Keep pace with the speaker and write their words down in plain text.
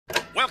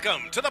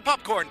Welcome to the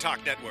Popcorn Talk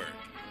Network,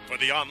 for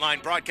the online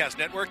broadcast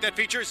network that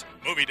features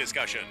movie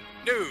discussion,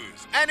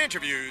 news, and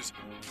interviews.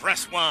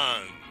 Press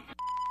 1.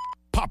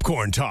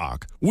 Popcorn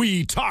Talk.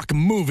 We talk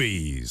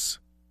movies.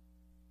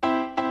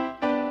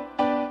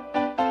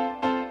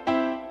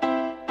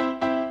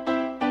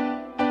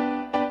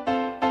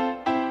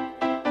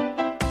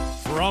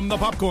 From the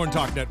Popcorn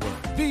Talk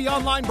Network, the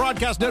online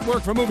broadcast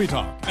network for movie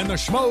talk, and the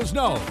schmoes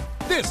know,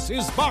 this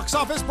is Box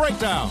Office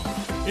Breakdown.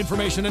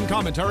 Information and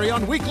commentary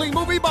on weekly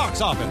movie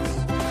box office.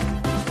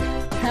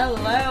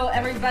 Hello,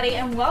 everybody,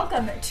 and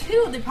welcome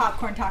to the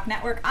Popcorn Talk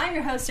Network. I'm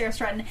your host, Sarah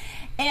Stratton,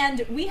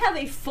 and we have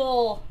a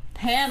full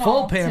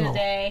panel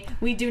today.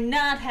 We do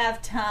not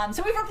have Tom,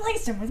 so we've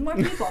replaced him with more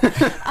people.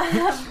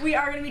 We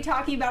are going to be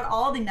talking about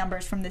all the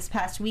numbers from this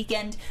past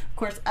weekend. Of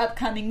course,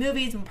 upcoming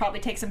movies. We'll probably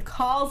take some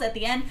calls at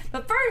the end.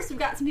 But first, we've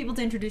got some people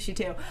to introduce you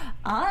to.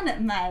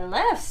 On my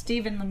left,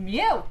 Stephen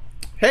Lemieux.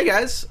 Hey,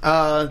 guys.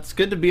 It's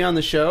good to be on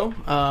the show.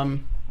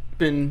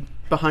 Been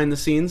behind the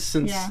scenes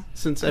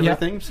since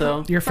everything. Yep.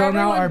 So you're filling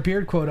out our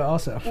beard quota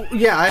also.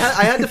 Yeah,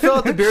 I had to fill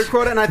out the beard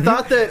quota, and I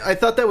thought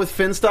that with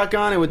Finstock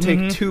on, it would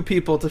take two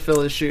people to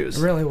fill his shoes.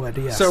 It really would,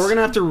 yes. So we're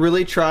gonna have to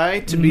really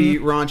try to be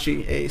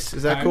raunchy, Ace.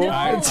 Is that cool?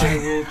 I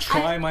will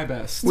try my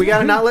best. We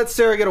gotta not let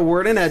Sarah get a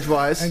word in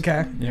edgewise.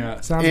 Okay.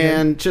 Yeah. Sounds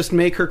and good. just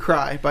make her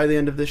cry by the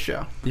end of this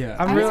show. Yeah.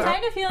 I was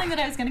kind of feeling that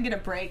I was going to get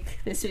a break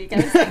this week. I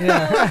was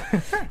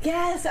like,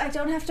 yes, I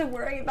don't have to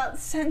worry about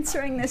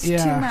censoring this too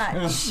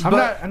much.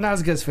 I'm not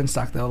as good as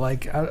Finstock though.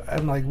 Like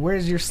I'm like,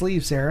 where's your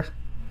sleeve, Sarah?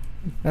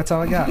 That's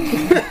all I got.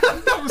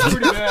 That was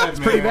pretty bad. It's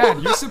pretty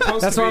bad. You're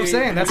supposed That's to what be. I'm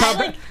saying. That's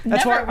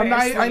why I'm not.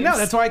 I know.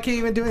 That's why I can't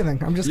even do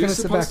anything. I'm just You're going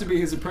to sit back. supposed to be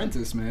his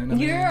apprentice, man.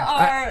 You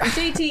are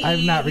JTE.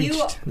 I've not reached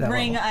you that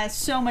bring level. us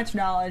so much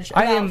knowledge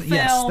I about am. film.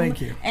 Yes,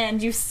 thank you.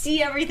 And you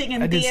see everything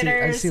in I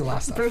theaters. see a lot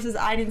of stuff. Versus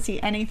I didn't see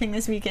anything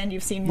this weekend.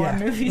 You've seen more Yeah.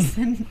 movies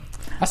than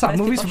I saw most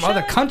movies people from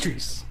other should.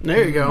 countries.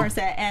 There you go.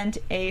 Marissa and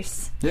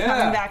Ace Yeah.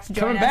 coming back to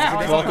join Coming us. back.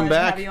 Always a Welcome pleasure to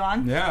back. have you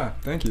on. Yeah.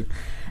 Thank you.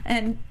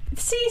 And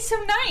see, so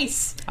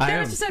nice. I That am.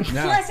 was just a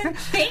Yeah. pleasant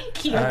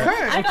thank you. Of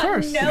I got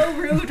course. no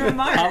rude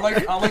remarks. I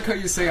like how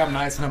you say I'm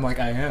nice, and I'm like,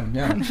 I am.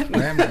 Yeah.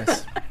 I am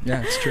nice.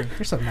 Yeah, it's true.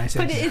 You're so nice.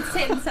 But Ace. it's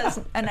in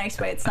such a nice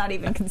way. It's not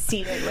even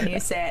conceited when you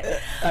say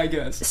it. I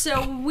guess.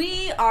 So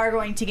we are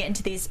going to get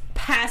into these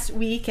past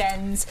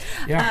weekends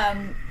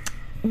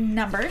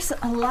numbers.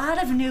 A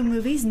lot of new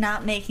movies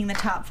not making the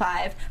top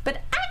 5.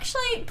 But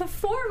actually,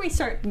 before we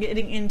start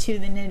getting into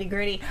the nitty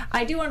gritty,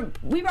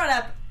 we brought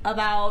up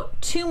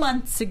about 2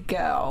 months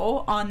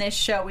ago on this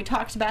show, we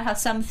talked about how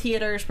some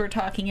theaters were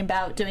talking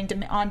about doing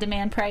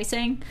on-demand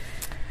pricing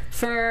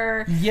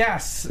for...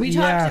 Yes. We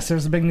yes. talked-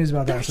 There's big news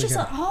about that. There's just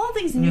all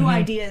these new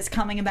ideas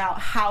coming about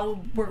how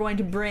we're going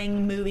to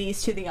bring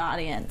movies to the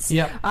audience.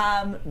 Yep.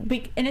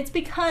 And it's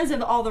because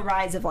of all the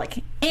rise of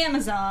like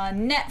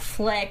Amazon,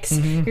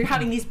 Netflix. You're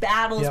having these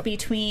battles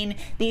between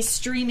these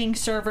streaming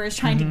servers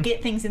trying to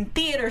get things in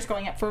theaters,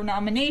 going up for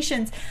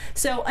nominations.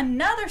 So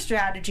another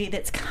strategy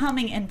that's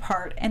coming in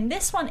part, and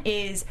this one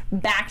is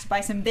backed by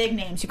some big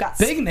names. You've got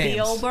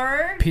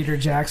Spielberg, Peter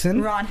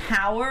Jackson, Ron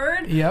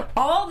Howard. Yep.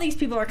 All these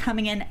people are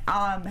coming in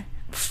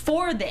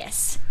for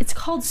this. It's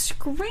called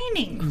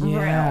Screening Room.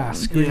 Yeah,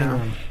 Screening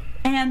Room.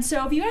 And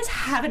so if you guys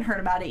haven't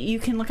heard about it, you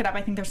can look it up.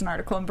 I think there's an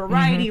article in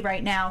Variety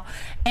right now.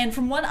 And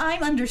from what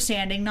I'm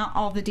understanding, not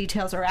all the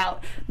details are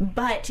out,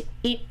 but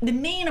the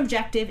main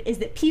objective is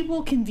that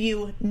people can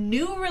view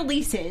new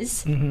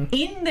releases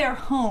in their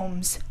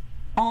homes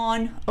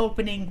on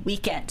opening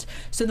weekend.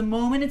 So the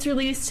moment it's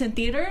released in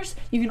theaters,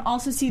 you can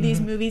also see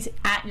these movies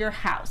at your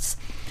house.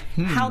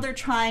 How they're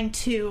trying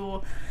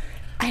to...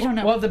 I don't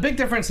know. Well, the big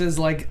difference is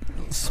like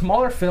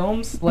smaller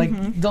films, like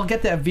they'll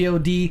get that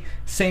VOD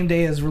same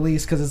day as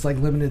release because it's like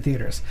limited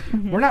theaters.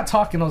 We're not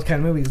talking those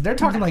kind of movies. They're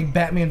talking like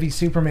Batman v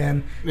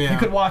Superman. Yeah. You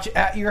could watch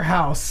at your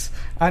house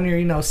on your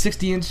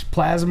 60-inch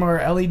plasma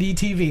or LED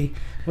TV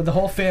with the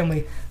whole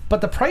family.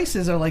 But the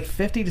prices are like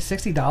 $50 to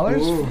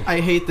 $60. I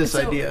hate this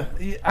idea.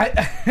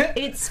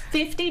 It's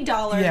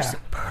 $50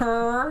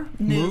 per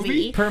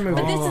movie. Per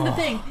movie. But this is the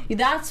thing.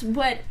 That's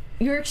what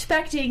you're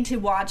expecting to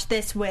watch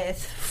this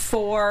with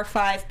 4 or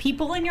 5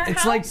 people in your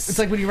house. It's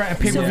like when you rent a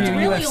pay-per-view so it's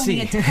really UFC.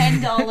 only a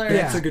 $10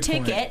 That's a good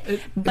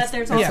ticket, but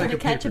there's also the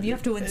catch of you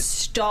have to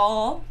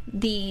install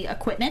the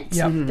equipment.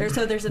 Yep.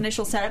 So there's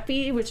initial setup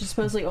fee, which is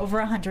supposedly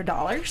over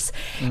 $100,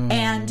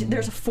 and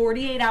there's a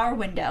 48-hour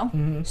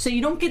window. So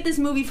you don't get this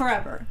movie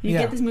forever. You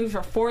get this movie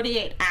for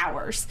 48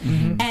 hours,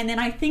 and then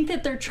I think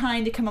that they're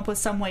trying to come up with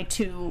some way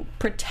to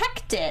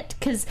protect it.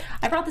 Because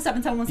I brought this up,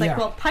 and someone was like,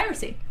 "Well,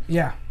 piracy."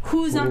 Yeah.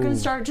 Who's not going to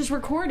start just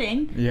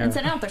recording and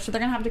send it out there? So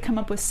they're going to have to come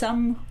up with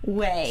some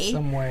way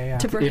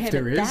to prohibit if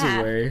there is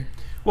that. a way.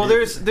 Well,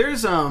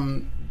 there's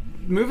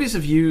movies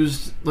have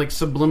used like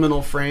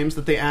subliminal frames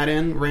that they add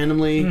in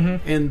randomly,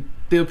 and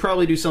they'll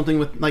probably do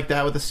something like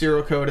that with a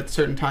serial code at a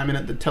certain time in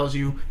it that tells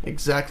you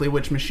exactly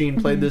which machine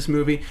played this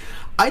movie.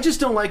 I just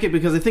don't like it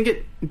because I think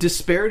it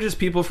disparages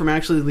people from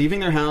actually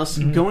leaving their house,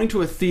 going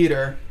to a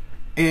theater,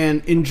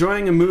 and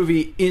enjoying a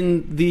movie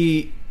in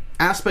the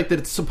aspect that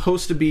it's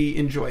supposed to be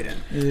enjoyed in.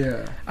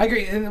 Yeah. I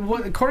agree. And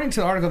according to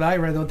the article that I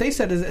read, though, what they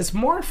said is it's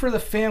more for the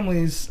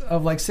families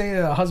of, like, say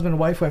a husband and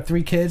wife who have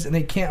 3 kids and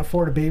they can't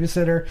afford a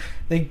babysitter.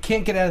 They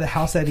can't get out of the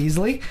house that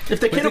easily. If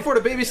they can't afford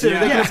a babysitter,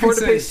 they can afford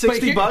to pay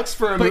 $60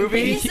 for a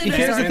movie.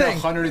 Here's the thing.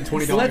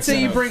 $120. Let's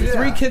say you bring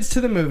 3 kids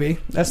to the movie.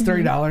 That's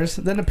 $30.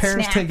 Then the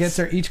parents' Snacks. tickets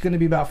are each going to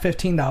be about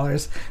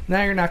 $15.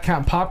 Now you're not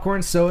counting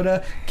popcorn,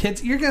 soda,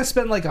 kids. You're going to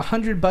spend like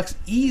 $100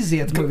 easy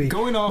at the movie.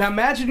 Going off. Now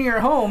imagine you're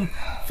at home,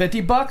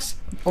 $50.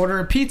 Order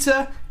a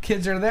pizza.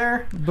 Kids are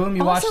there. Boom,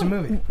 you watch the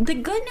movie. The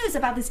good news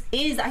about this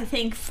is, I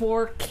think,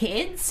 for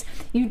kids,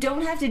 you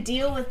don't have to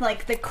deal with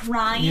like the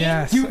crying.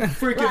 Yes. You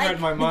freaking Like, read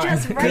my mind.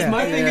 just right Because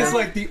my thing there. is,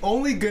 like, the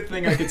only good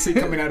thing I could see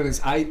coming out of this,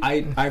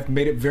 I've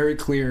made it very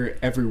clear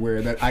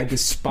everywhere that I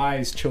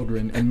despise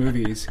children and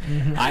movies.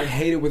 I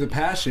hate it with a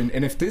passion.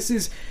 And if this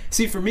is,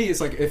 see, for me, it's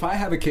like, if I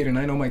have a kid and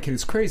I know my kid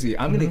is crazy,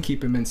 I'm going to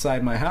keep him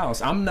inside my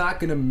house. I'm not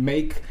going to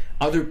make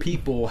other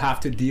people have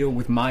to deal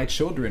with my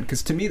children,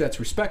 because to me that's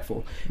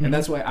respectful. And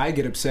that's why I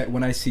get upset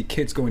when I see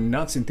kids going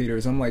nuts in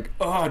theaters. I'm like,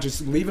 oh,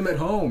 just leave them at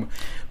home.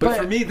 But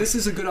for me, this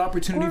is a good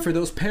opportunity for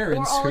those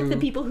parents or all who, like the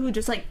people who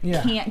just like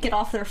can't get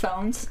off their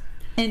phones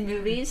in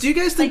movies. Do you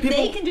guys think like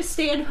people- they can just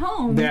stay at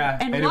home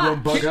and it watch?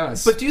 won't bug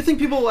us. But do you think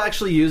people will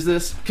actually use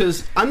this?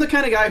 Because I'm the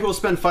kind of guy who will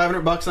spend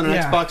 $500 on an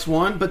Yeah. Xbox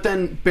One, but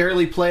then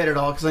barely play it at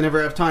all because I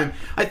never have time.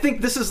 I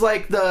think this is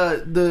like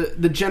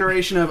the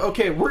generation of,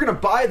 okay, we're going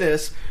to buy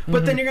this,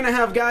 but then you're going to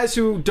have guys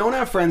who don't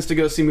have friends to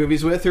go see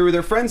movies with, who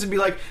their friends would be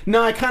like,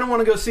 no, I kind of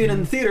want to go see it in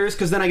the theaters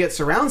because then I get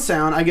surround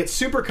sound, I get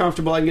super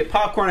comfortable, I can get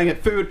popcorn, I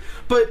get food.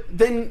 But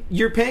then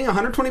you're paying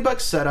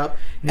 $120 setup,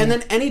 and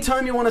then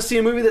anytime you want to see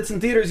a movie that's in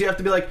theaters, you have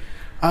to be like,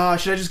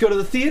 should I just go to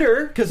the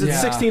theater because it's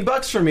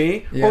 $16 for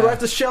me, or do I have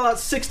to shell out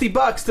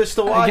 $60 just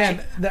to watch?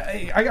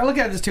 Again, I look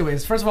at it this 2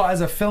 ways. First of all, as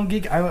a film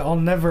geek, I'll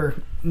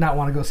never not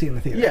want to go see it in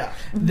the theater. Yeah.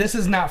 This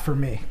is not for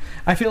me.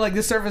 I feel like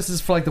this service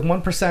is for like the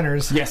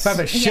 1%ers Yes. who have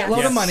a shitload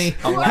Yes. of money,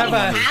 Who have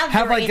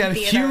have like their a in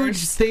huge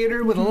theaters.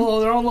 theater with their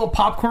own little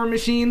popcorn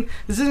machine.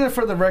 This isn't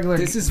for the regular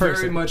this is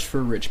person. very much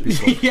for rich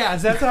people. Yeah,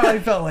 that's how I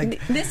felt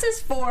like. This is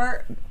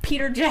for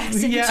Peter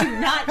Jackson Yeah. to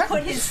not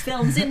put his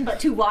films in, but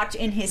to watch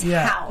in his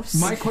Yeah. house.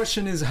 My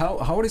question is, how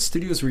do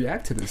studios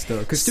react to this, though?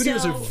 Because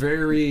studios So, are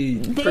very...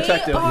 They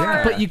protective.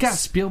 are, But you got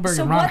Spielberg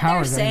so and Ron what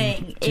Howard. they're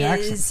saying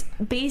Jackson. is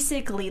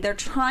basically they're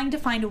trying to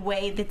find a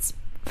way that's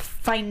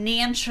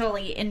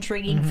financially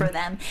intriguing for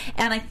them.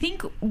 And I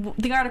think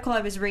the article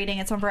I was reading,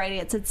 it's on Variety,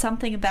 it said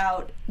something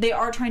about they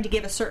are trying to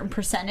give a certain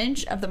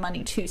percentage of the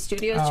money to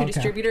studios, to okay.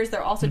 distributors.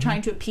 They're also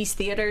trying to appease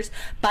theaters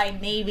by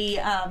maybe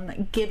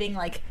giving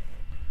like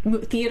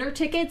theater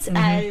tickets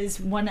as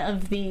one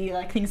of the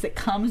like things that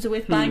comes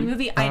with buying a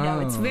movie. I know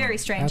it's very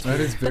strange, That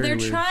is but very they're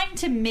weird. trying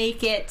to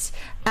make it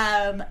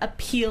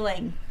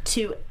appealing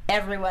to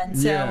everyone.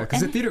 So, Yeah, because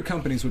the and- theater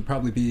companies would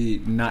probably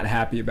be not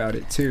happy about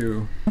it,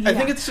 too. I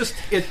think it's just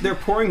they're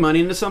pouring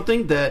money into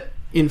something that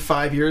in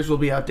 5 years will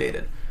be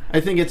outdated. I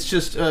think it's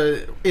just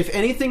if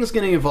anything's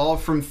going to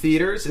evolve from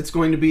theaters, it's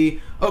going to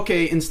be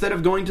okay. Instead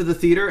of going to the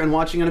theater and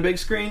watching on a big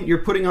screen, you're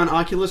putting on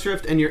Oculus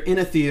Rift and you're in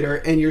a theater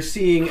and you're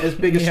seeing as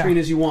big a Yeah. screen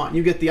as you want.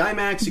 You get the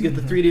IMAX, you get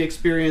the 3D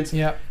experience.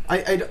 Yep.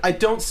 I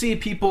don't see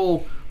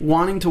people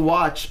wanting to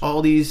watch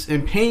all these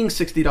and paying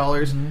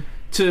 $60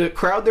 to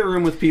crowd their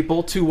room with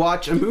people to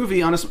watch a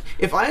movie on a.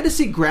 If I had to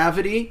see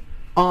Gravity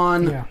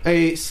on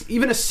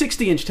even a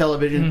 60-inch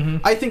television,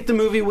 I think the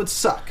movie would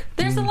suck.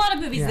 There's a lot of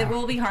movies that Yeah.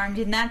 will be harmed,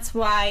 and that's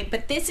why.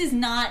 But this is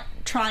not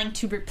trying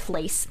to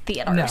replace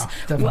theaters. No,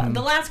 definitely Well, not.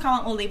 the last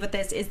comment we'll leave with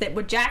this is that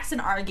what Jackson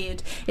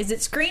argued is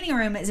that Screening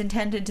Room is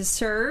intended to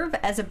serve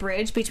as a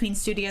bridge between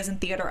studios and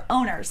theater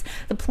owners.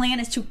 The plan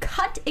is to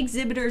cut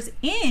exhibitors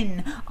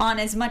in on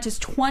as much as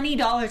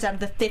 $20 out of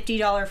the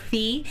 $50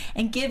 fee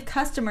and give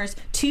customers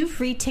 2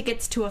 free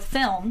tickets to a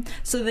film,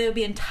 so they'll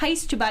be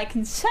enticed to buy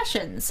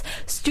concessions.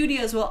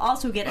 Studios will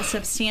also get a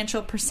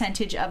substantial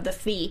percentage of the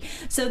fee.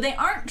 So they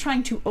aren't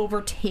trying to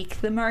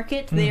overtake the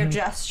market. They are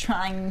just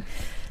trying.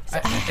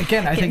 I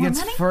Get think more it's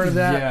money? for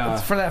that. Yeah.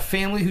 It's for that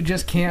family who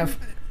just can't.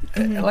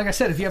 Like I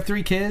said, if you have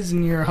 3 kids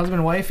and you're a husband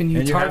and wife and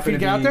it's hard for you to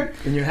get out there.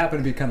 And you happen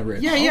to be kind of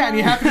rich. Yeah, and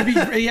you have to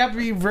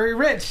be very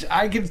rich.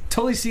 I could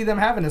totally see them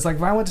having this. Like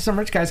if I went to some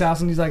rich guy's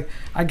house and he's like,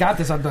 "I got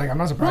this," I'd be like, "I'm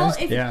not Well,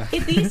 surprised."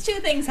 if these 2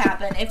 things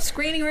happen, if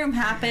Screening Room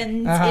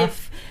happens,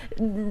 if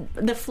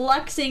the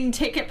fluxing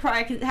ticket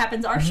price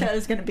happens, our show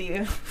is going to be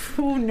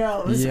who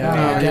knows.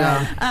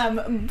 Yeah.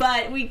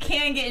 But we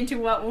can get into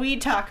what we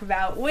talk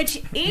about, which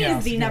is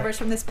Yes, the yeah. numbers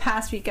from this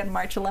past weekend,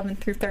 March 11th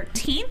through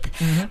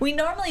 13th. We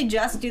normally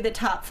just do the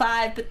top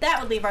 5, but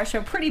that would leave our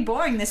show pretty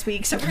boring this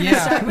week. So we're going to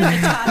start with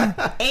the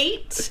top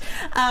 8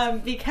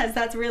 because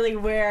that's really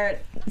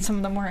where some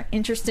of the more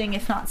interesting,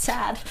 if not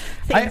sad,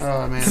 things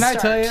Oh, man. Can I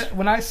tell you, start.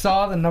 when I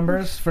saw the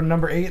numbers for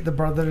number 8, The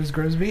Brothers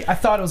Grimsby, I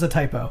thought it was a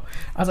typo.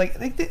 I was like,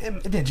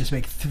 it didn't just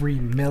make $3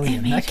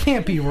 million. That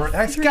can't be right.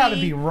 That's got to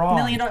be wrong.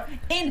 $3 million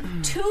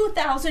in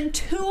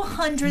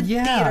 2,200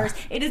 Yeah. theaters.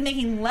 It is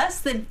making less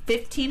than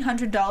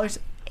 $1,500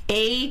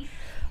 a.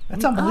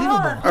 That's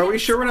unbelievable. Are we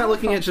sure we're not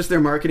looking at just their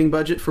marketing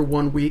budget for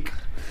 1 week?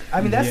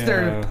 I mean, that's Yeah.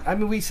 their. I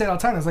mean, we say it all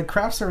the time. It's like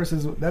craft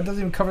services. That doesn't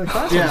even cover the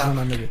craft Yeah. services on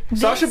that movie.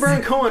 Sacha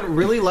Baron Cohen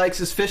really likes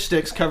his fish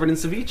sticks covered in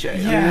ceviche. I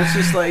mean, Yeah. it's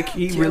just like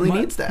he really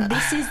needs that.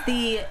 This is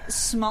the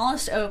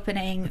smallest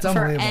opening It's for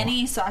unbelievable.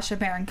 any Sacha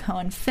Baron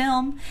Cohen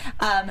film.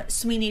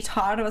 Sweeney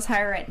Todd was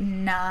higher at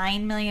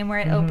 $9 million where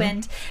it Mm-hmm.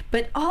 opened,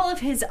 but all of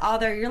his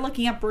other, you're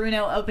looking at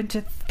Bruno opened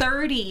to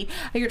 30.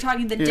 You're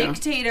talking The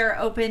Dictator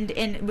opened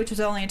in, which was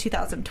only in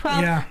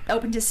 2012, Yeah.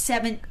 opened to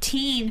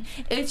 17.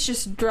 It's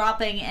just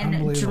dropping and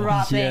Unbelievable.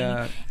 dropping.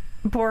 Yeah.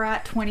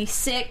 Borat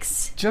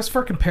 26. Just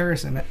for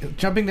comparison,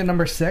 jumping to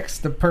number 6,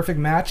 The Perfect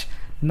Match,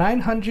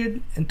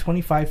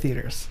 925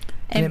 theaters,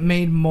 and it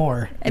made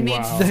more. It made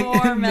Wow.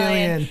 $4 million.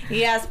 Million.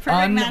 Yes,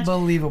 Perfect Match.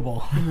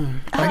 Unbelievable.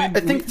 I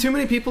think too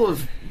many people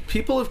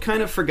have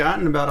kind of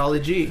forgotten about Ali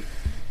G.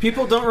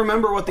 People don't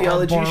remember what the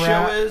Ali G Borat,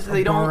 show is.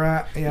 They don't.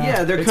 Borat,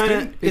 yeah. They're kind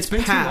of. It's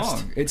been past.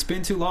 too long. It's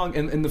been too long,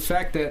 and the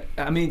fact that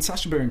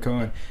Sacha Baron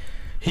Cohen,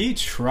 he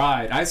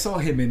tried. I saw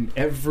him in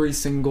every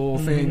single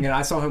thing, and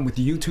I saw him with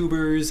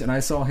YouTubers, and I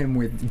saw him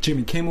with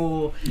Jimmy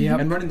Kimmel, Yep.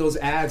 and running those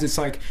ads. It's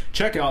like,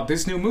 check out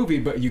this new movie,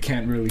 but you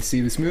can't really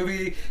see this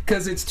movie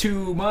because it's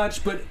too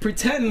much. But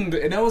pretend,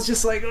 and I was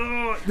just like,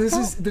 oh, this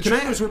is the Can I-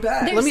 trailers were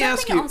bad. There's Let me something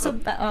ask you- Also,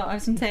 I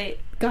was going to say,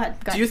 go ahead.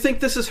 Do you think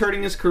this is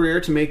hurting his career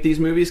to make these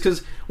movies?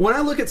 Because when I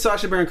look at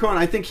Sacha Baron Cohen,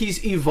 I think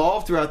he's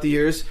evolved throughout the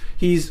years.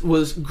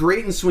 Was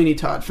great in Sweeney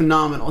Todd,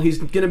 phenomenal. He's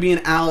going to be in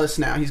Alice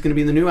now. He's going to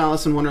be in the new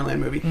Alice in Wonderland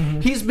movie.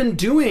 He's been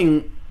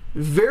doing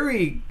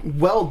very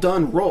well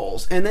done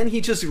roles, and then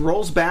he just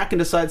rolls back and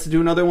decides to do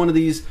another one of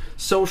these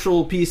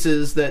social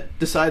pieces that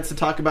decides to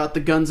talk about the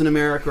guns in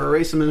America or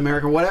racism in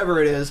America,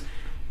 whatever it is.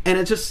 And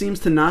it just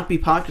seems to not be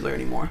popular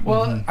anymore.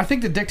 Well, I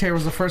think The Dictator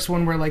was the first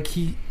one where, like,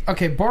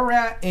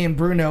 Borat and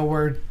Bruno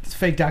were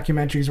fake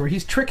documentaries where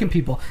he's tricking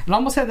people. It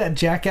almost had that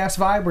Jackass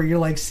vibe where you're,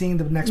 like, seeing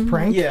the next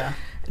prank. Yeah.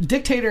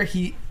 Dictator,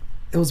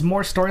 it was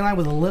more storyline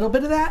with a little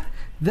bit of that.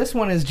 This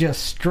one is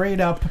just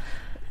straight up.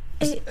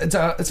 It's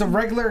a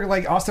regular,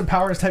 like, Austin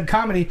Powers type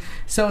comedy.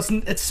 So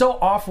it's so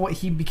off what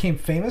he became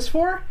famous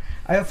for.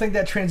 I don't think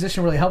that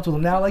transition really helped with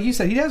him. Now, like you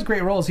said, he has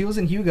great roles. He was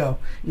in Hugo.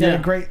 He had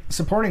a great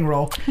supporting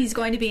role. He's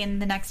going to be in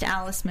the next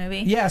Alice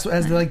movie. Yeah, so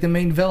as the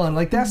main villain.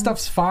 Like, that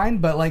stuff's fine,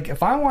 but, like,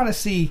 if I want to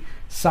see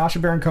Sacha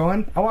Baron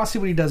Cohen, I want to see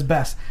what he does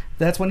best.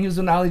 That's when he was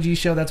doing the Ali G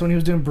show. That's when he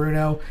was doing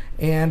Bruno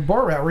and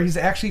Borat, where he's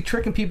actually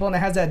tricking people and it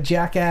has that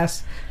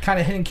Jackass kind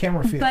of hidden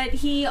camera feel. But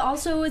he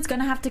also is going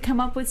to have to come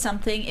up with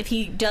something. If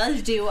he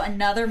does do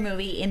another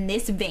movie in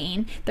this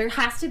vein, there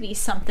has to be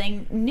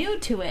something new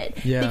to it.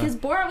 Yeah. Because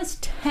Borat was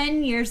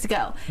 10 years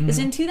ago. It's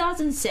in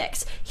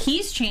 2006.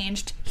 He's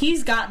changed.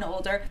 He's gotten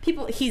older.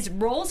 His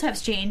roles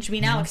have changed.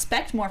 We now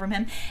expect more from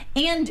him.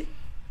 And,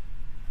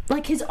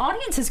 like, his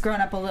audience has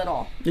grown up a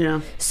little. Yeah.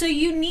 So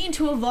you need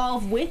to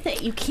evolve with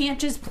it. You can't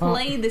just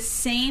play the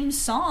same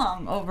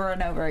song over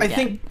and over I again.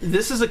 think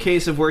this is a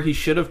case of where he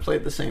should have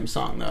played the same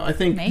song, though. I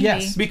think Maybe.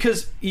 Yes.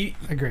 because you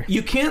Agree.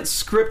 you can't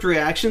script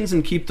reactions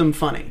and keep them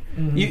funny.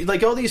 You,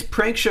 like all these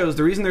prank shows,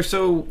 the reason they're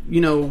so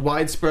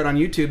widespread on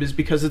YouTube is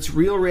because it's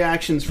real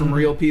reactions from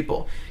real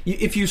people.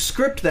 If you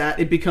script that,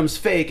 it becomes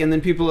fake, and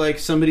then people are like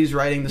somebody's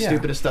writing the Yeah.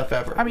 stupidest stuff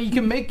ever. I mean,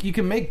 you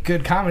can make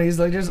good comedies.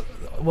 Like, there's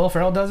Will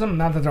Ferrell does them.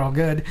 Not that they're all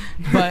good,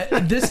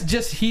 but this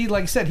just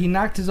like I said, he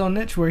knocked his own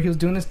niche where he was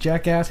doing this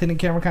Jackass hidden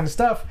camera kind of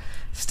stuff.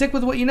 Stick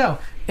with what you know.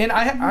 And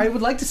I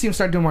would like to see him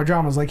start doing more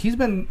dramas. Like, he's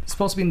been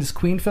supposed to be in this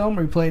Queen film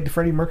where he played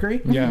Freddie Mercury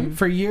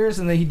for years,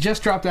 and then he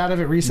just dropped out of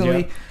it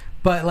recently. Yeah.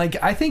 But,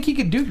 like, I think he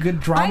could do good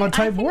drama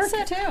type I think work.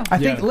 so too. I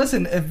think. Yeah.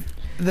 Listen, if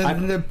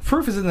the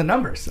proof is in the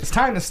numbers. It's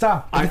time to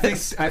stop. I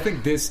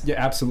think this, yeah,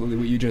 absolutely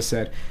what you just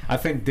said. I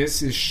think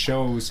this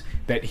shows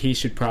that he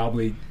should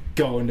probably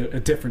go in a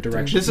different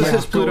direction. This is Like,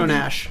 his Pluto go the-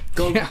 Nash.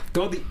 Go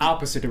the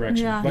opposite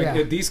direction. Yeah. Like,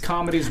 Yeah. these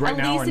comedies right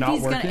now are not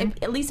working.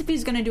 At least if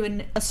he's going to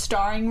do a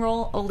starring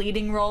role, a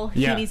leading role,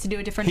 Yeah. he needs to do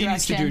a different He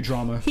direction. needs to do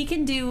drama. He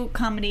can do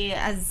comedy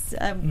as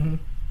a,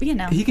 He can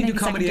do maybe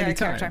comedy secondary anytime.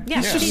 character. Yeah,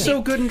 He's he just did.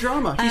 so good in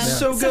drama. He's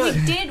so So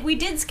good. we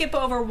did skip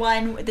over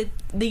one.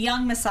 The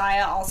Young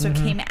Messiah also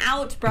came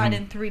out, brought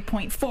in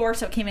 3.4,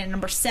 so it came in at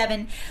number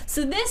 7.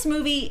 So this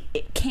movie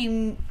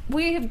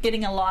we're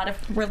getting a lot of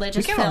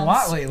religious we get films. a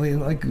lot lately.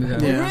 Like, Yeah.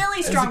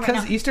 Really strong Is it right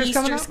 'cause now.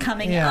 Easter's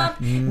coming up? Yeah. up.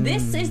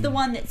 This is the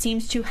one that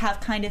seems to have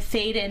kind of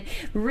faded.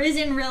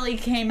 Risen really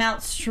came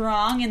out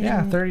strong and yeah,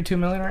 then 32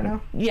 million right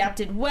now.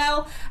 did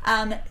well.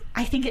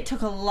 I think it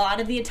took a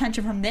lot of the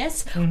attention from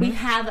this. We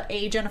have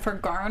a Jennifer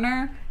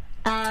Garner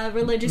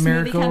religious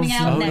Miracles movie coming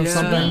out of next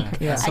something. week.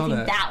 Yeah. I saw think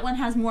that. that one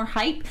has more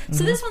hype.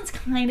 So this one's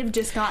kind of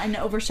just gotten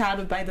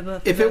overshadowed by the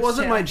both. If it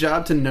wasn't my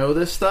job to know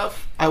this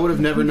stuff, I would have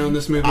never known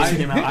this movie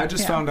came out. I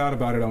just found out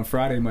about it on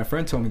Friday. My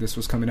friend told me this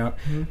was coming out.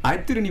 I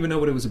didn't even know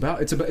what it was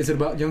about. Is it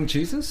about young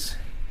Jesus?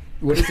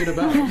 What is it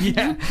about?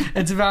 Yeah,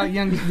 it's about the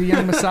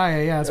young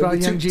Messiah. Yeah, it's about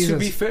young Jesus. To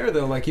be fair,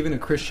 though, like even a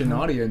Christian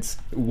audience,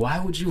 why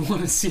would you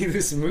want to see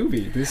this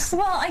movie?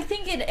 Well, I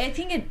think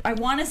it. I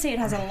want to say it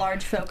has a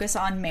large focus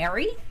on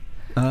Mary.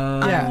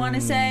 I want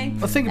to say.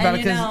 Well, think about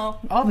it, 'cause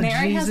all the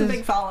Mary has a Jesus-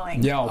 big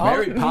following. Yeah,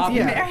 very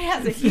popular. Mary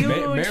has a huge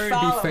Mary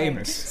following. be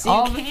famous.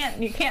 So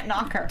you can't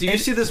knock her. Do you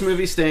see this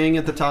movie staying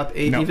at the top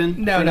 8 No.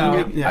 even? No.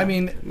 Yeah. I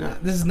mean, No.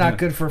 this is not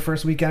good for a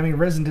first weekend. I mean,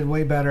 Risen did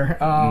way better.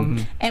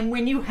 And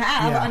when you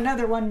have Yeah.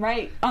 another one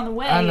right on the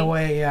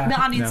way, yeah. the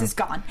audience No. is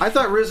gone. I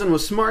thought Risen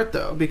was smart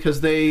though,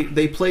 because they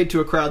played to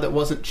a crowd that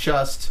wasn't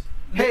just,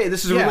 hey,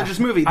 this is a Yeah. religious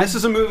movie. This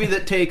is a movie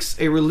that takes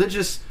a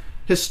religious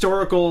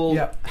historical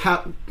Yep.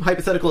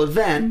 hypothetical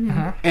event,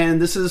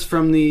 and this is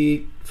from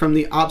the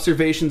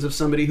observations of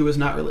somebody who is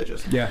not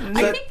religious. Yeah.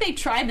 I think they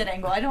tried that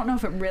angle. I don't know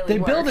if it really They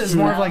works. build it as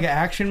more of like an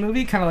action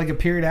movie, kind of like a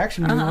period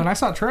action movie. When I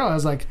saw the trailer, I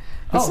was like,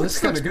 This "Oh, looks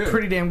this looks kinda good."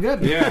 pretty damn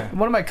good." Yeah.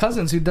 One of my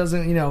cousins who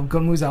doesn't, go to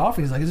movies that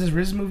often, he's like, "Is this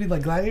Risen movie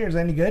like Gladiator? Is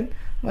that any good?"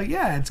 I'm like,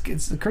 yeah,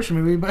 it's a Christian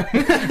movie, but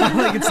I'm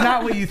like, it's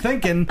not what you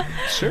thinking.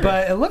 Sure.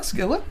 But it looked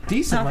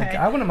decent. Like, Okay.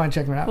 I wouldn't mind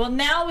checking it out. Well,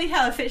 now we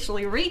have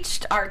officially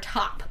reached our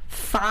top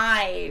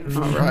 5.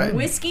 All right.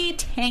 Whiskey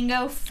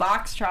Tango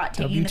Foxtrot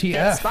taking the WTF.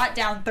 5th spot,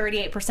 down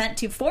 38%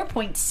 to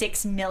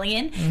 $4.6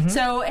 million.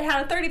 So it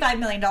had a $35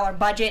 million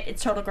budget.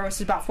 Its total gross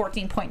is about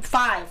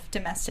 $14.5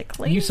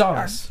 domestically. You saw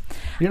Or- this.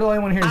 You're the only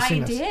one here who's I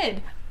seen this.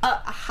 did.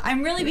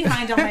 I'm really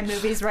behind on my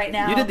movies right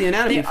now. You did the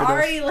anatomy they've for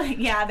this. already,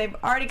 they've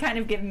already kind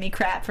of given me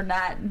crap for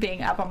not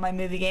being up on my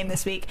movie game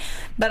this week.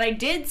 But I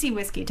did see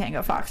Whiskey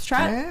Tango Foxtrot.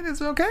 And it's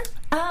okay.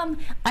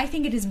 I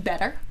think it is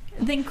better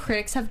than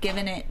critics have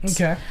given it.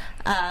 Okay.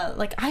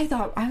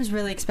 I was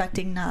really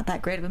expecting not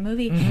that great of a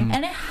movie,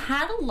 and it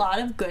had a lot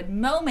of good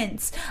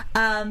moments.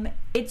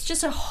 It's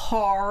just a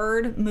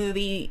hard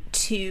movie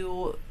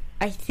to,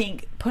 I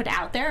think, put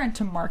out there and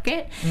to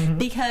market,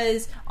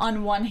 because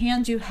on one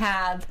hand you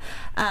have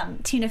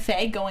Tina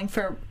Fey going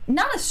for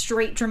not a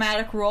straight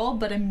dramatic role,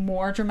 but a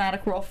more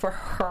dramatic role for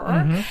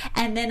her,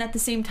 and then at the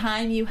same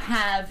time you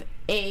have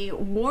a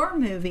war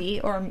movie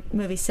or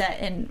movie set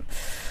in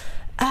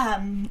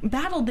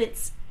battle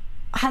that's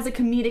has a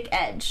comedic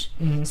edge.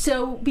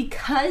 So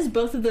because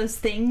both of those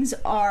things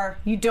are,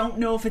 you don't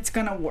know if it's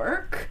gonna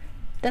work,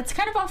 that's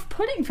kind of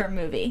off-putting for a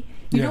movie.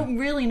 You don't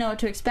really know what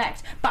to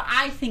expect. But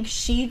I think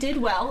she did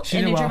well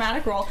in a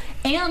dramatic role,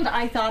 and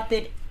I thought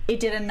that it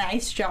did a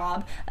nice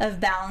job of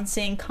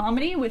balancing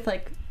comedy with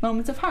like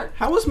moments of heart.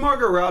 How was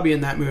Margot Robbie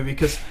in that movie?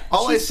 Because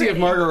all She's I see of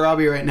pretty. Margot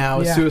Robbie right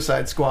now is Yeah.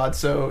 Suicide Squad,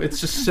 so it's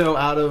just so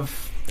out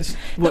of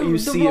what you the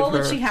see role of her.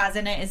 that she has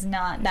in it is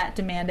not that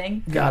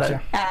demanding. Got it.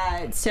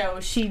 Gotcha. So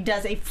she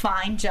does a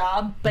fine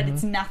job, but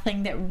it's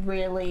nothing that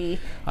really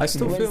I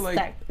still was feel like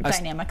that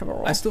dynamic of a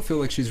role. I still feel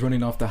like she's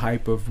running off the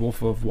hype of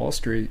Wolf of Wall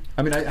Street.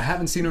 I mean, I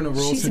haven't seen her in a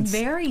role She's since.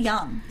 very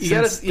young. You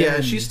gotta, Since yeah,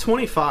 then- she's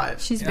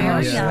 25. She's Oh,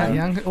 very She's yeah. that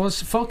young. young. Well,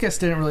 Focus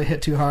didn't really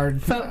hit too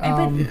hard.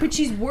 But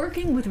she's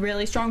working with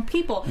really strong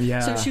people. Yeah.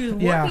 So she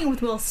was Yeah. working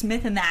with Will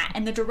Smith in that,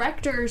 and the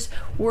directors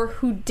were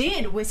who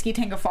did Whiskey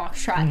Tango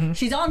Foxtrot.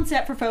 She's on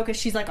set for Focus.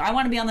 She's like, I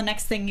want to be on the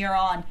next thing you're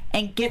on,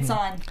 and gets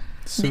on.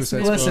 Suicide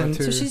Miss Squad Listen,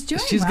 too. So she's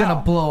doing She's well.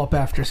 gonna blow up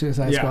after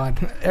Suicide Yeah.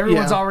 Squad.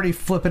 Everyone's Yeah. already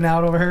flipping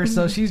out over her,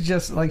 so she's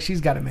just like, she's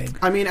got it made.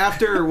 I mean,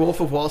 after Wolf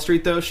of Wall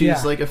Street, though, she's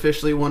Yeah. like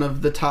officially one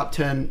of the top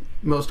 10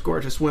 most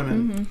gorgeous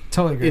women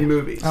Totally agree. in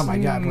movies. Oh my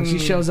god, when she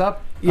shows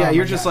up, Yeah, oh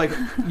you're my just God. like,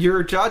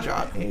 you're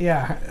Jaja.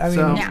 yeah. I mean,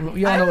 So- Yeah.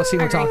 you all know what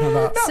scene we're talking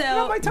about. So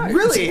Not my type.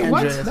 Really,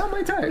 What? Andrew? Not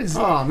my type.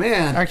 Oh,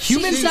 man. Are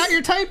humans She's- not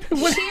your type?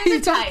 What she are is you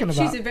a type.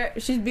 talking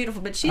about? She's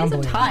beautiful, but she is a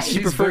Unbelievable. type.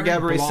 You prefer very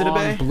Gabourey blonde,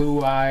 Sidibe? She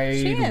blue-eyed,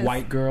 is.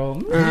 white girl.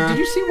 Did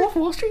you see Wolf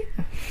of Wall Street?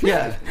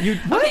 Yeah. You,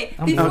 Okay,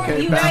 before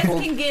Okay, you guys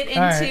baffled. can get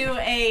All into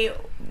a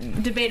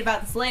debate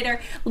about this later,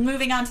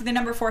 moving on to the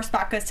number 4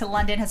 spot goes to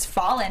London Has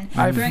Fallen,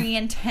 bringing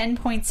in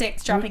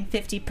 10.6, dropping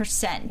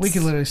 50%. We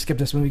could literally skip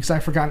this movie because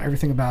I've forgotten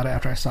everything about it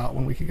after I saw it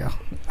 1 week ago.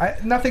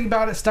 Nothing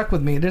about it stuck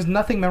with me. There's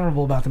nothing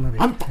memorable about the movie.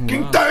 I'm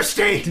fucking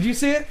thirsty! Did you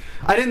see it?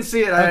 I didn't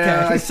see it. Okay.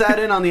 I sat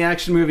in on the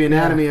action movie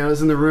Anatomy. I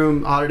was in the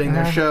room auditing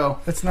their show.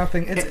 It's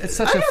nothing. It's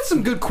such I a had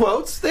some good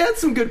quotes. They had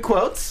some good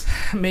quotes.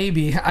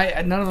 maybe.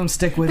 None of them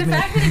stick with The me.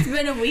 fact that it's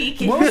been a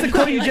week. What was the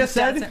quote you like, just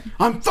said? doesn't-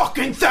 I'm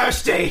fucking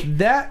thirsty!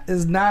 That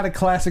is not a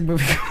classic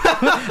movie.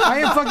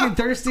 I Am Fucking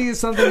Thirsty is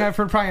something I've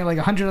heard probably in like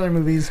 100 other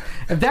movies.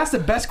 If that's the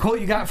best quote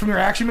you got from your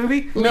action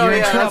movie, No, you're in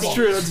yeah, trouble. that's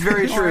true. That's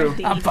very Or true.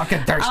 the- I'm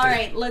fucking thirsty. All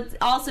right, let's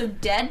also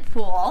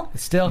Deadpool.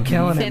 Still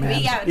killing it, 50,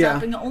 man. yeah, Yeah.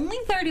 dropping only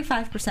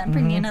 35%,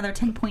 bringing in another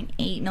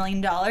 $10.8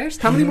 million.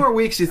 How many more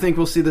weeks do you think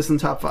we'll see this in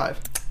top 5?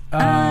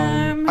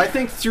 I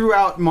think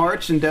throughout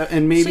March and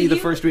maybe So the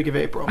you- first week of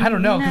April. I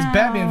don't know because No.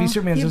 Batman v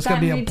Superman is Yeah, just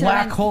going to be a Batman v black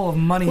Superman. hole of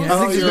money. We'll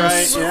Oh, see, you're right,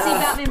 We'll see yeah.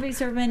 Batman v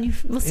Superman.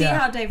 We'll see Yeah.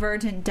 how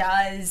Divergent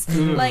does.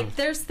 Like,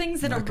 there's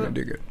things that Not are. gonna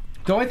do good.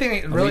 The only thing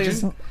it really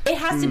is, Allegiant? It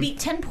has to be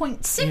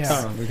 10.6.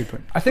 Yeah. Oh, good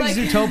point. I think Like-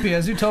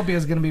 Zootopia. Zootopia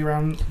is going to be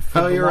around. for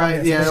Oh, the you're right.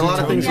 longest. Yeah, a lot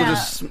of things will Yeah.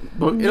 just.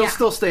 Well, it'll Yeah.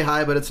 still stay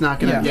high, but it's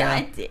not going to.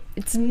 Yeah,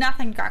 it's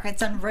nothing dark.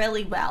 It's done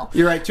really well.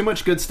 You're right. Too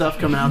much good stuff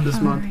coming out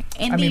this month.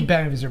 And I mean, the-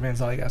 Batman v Superman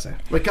is all you gotta say.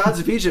 Like Gods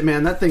of Egypt,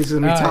 man, that thing's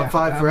going to be Oh, top yeah.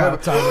 5 I'm forever.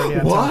 it's already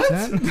on top What?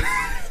 10.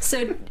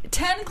 So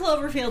 10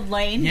 Cloverfield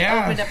Lane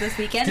Yeah. opened up this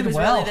weekend. Did It was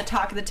well. really the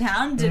talk of the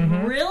town. Did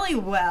really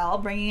well,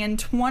 bringing in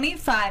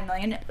 $25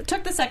 million.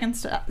 Took the second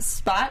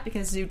spot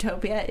because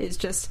Zootopia is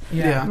just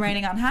Yeah.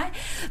 reigning on high.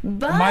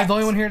 But Am I the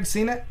only one here that's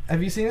seen it?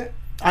 Have you seen it?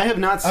 I have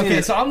not seen Okay,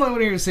 it. so I'm the only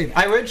one here who's seen it.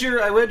 I read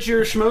your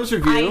Schmoes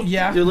review.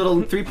 Yeah. Your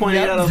little 3.8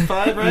 Yep. out of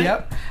 5, right?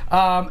 Yep.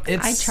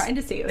 It's, I tried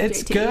to see it with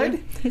It's JT.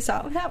 good. He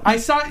saw what happened. I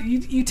saw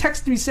you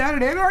texted me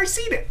Saturday. I'd already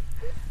seen it,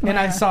 and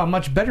I saw a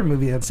much better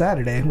movie on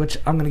Saturday, which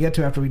I'm going to get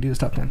to after we do this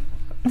top 10.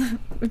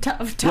 Top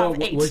Well,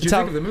 8. what'd you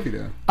think of the movie,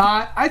 though?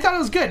 I thought it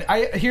was good.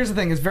 Here's the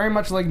thing: it's very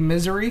much like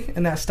Misery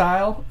in that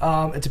style.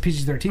 It's a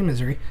PG-13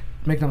 Misery.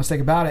 Make no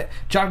mistake about it.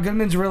 John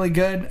Goodman's really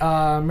good.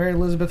 Mary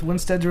Elizabeth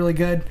Winstead's really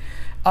good.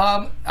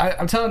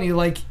 I'm telling you,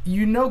 like,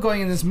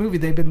 going into this movie,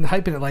 they've been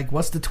hyping it. Like,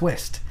 what's the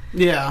twist?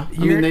 Yeah. I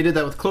mean, they did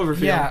that with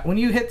Cloverfield. Yeah, when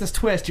you hit this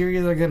twist, you're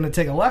either going to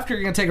take a left or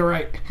you're going to take a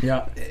right.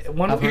 Yeah.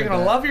 One I've you're heard going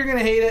to that. love, you're going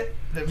to hate it.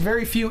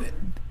 Very few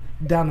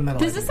down the middle.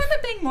 Does I this believe. end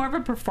up being more of a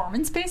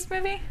performance-based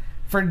movie?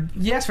 For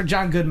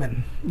John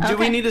Goodman. Do we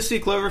Okay. need to see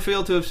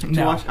Cloverfield to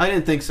No. watch? I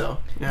didn't think so.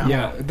 Yeah.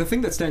 Yeah, the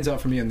thing that stands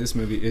out for me in this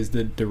movie is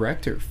the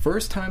director.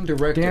 First-time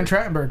director. Dan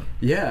Trachtenberg.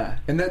 Yeah,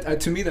 and that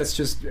to me, that's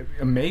just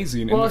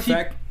amazing. Well, and the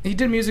fact he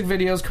did music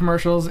videos,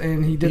 commercials,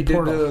 and he did he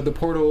Portal. did the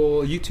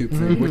Portal YouTube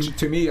thing, which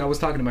to me, I was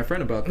talking to my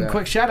friend about that. And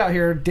quick shout out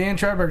here, Dan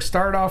Trachtenberg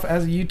started off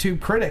as a YouTube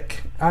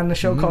critic on the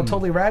show called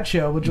Totally Rad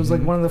Show, which was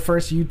like one of the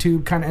first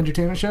YouTube kind of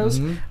entertainment shows.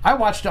 I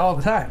watched it all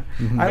the time.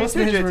 I Me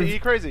listened too, to his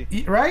JT,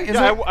 crazy. right? Is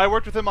Yeah, that- I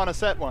worked with him on a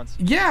set once.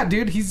 yeah,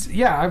 dude.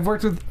 I've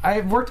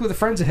worked with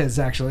friends of his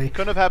actually.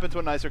 Couldn't have happened to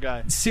a nicer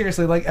guy.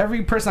 Seriously, like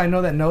every person I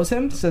know that knows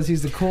him says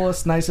he's the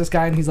coolest, nicest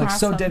guy, and he's like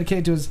so Awesome.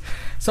 dedicated to his.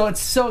 So it's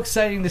so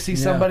exciting to see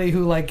somebody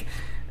who like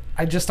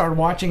I just started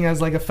watching as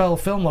like a fellow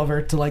film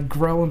lover to like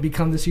grow and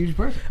become this huge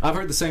person. I've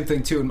heard the same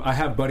thing too, and I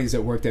have buddies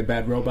that worked at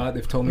Bad Robot.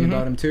 They've told me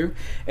about him too.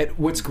 And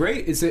what's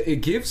great is that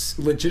it gives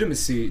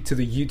legitimacy to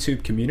the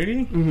YouTube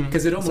community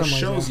because it almost Some ways,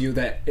 shows you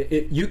that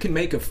you can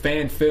make a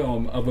fan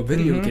film of a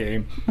video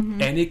game,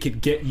 and it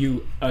could get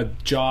you a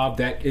job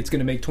that it's going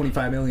to make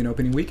 $25 million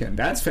opening weekend.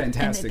 That's And that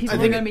fantastic. people are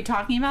going to be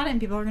talking about it, and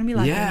people are going to be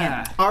liking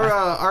yeah. it.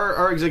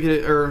 Our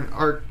executive or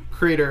our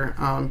creator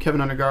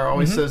Kevin Undergar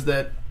always says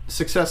that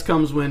success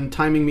comes when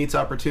timing meets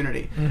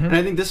opportunity, and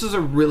I think this is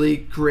a really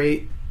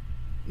great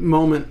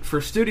moment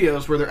for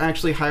studios where they're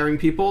actually hiring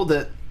people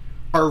that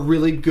are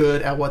really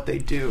good at what they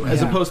do,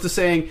 as Yeah. opposed to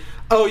saying,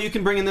 "Oh, you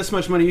can bring in this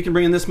much money, you can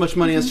bring in this much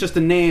money." It's just a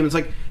name. It's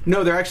like,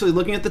 no, they're actually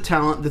looking at the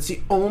talent. That's the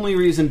only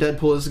reason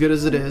Deadpool is as good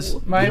as it is.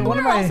 People One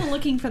of are my also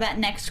looking for that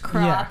next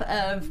crop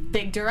of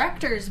big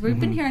directors. We've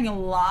been hearing a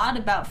lot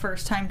about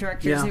first-time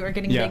directors Yeah. who are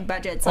getting Yeah. big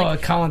budgets.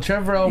 Like, Colin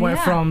Trevorrow went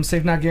Yeah. from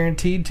Safe Not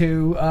Guaranteed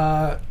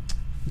to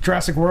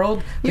Jurassic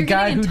World. The You're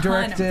guy getting who a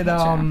ton of directed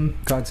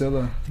culture.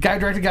 Godzilla. the guy who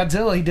directed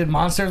Godzilla, he did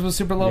Monsters with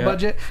super low Yeah.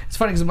 budget. It's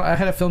funny because I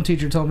had a film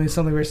teacher told me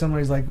something very similar.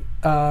 He's like,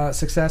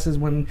 success is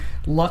when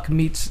luck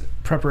meets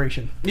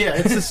preparation. Yeah,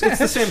 it's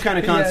the same kind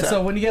of concept. Yeah,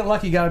 so when you get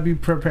lucky, you got to be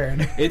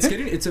prepared.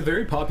 It's a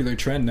very popular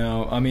trend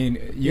now. I mean,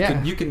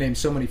 you can name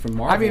so many from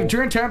Marvel. I mean, if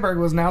Drew Turnberg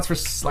was announced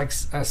for like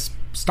a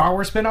Star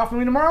Wars spin-off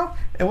movie tomorrow,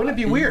 it wouldn't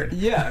be weird.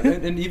 Yeah,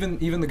 and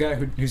even the guy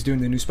who's doing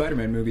the new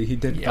Spider-Man movie, he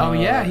did.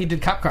 He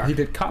did Cop Car. He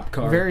did Cop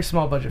Car. Very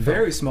small budget film.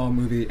 Very small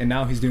movie, and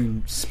now he's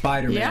doing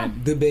Spider-Man, Yeah.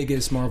 the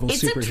biggest Marvel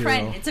it's superhero. a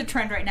trend. It's a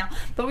trend right now.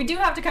 But we do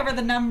have to cover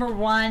the number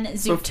one,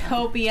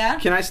 Zootopia.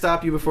 Can I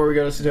stop you before we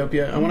go to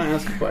Zootopia? I want to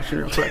ask a question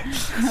real quick.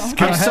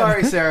 I'm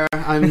sorry, Sarah.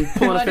 I'm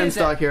pulling a What is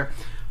Finstock it? here.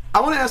 I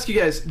want to ask you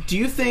guys, do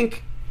you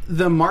think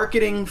the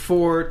marketing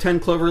for 10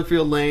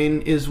 Cloverfield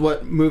Lane is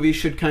what movies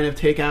should kind of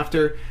take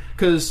after?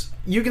 Because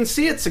you can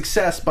see its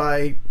success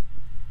by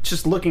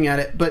just looking at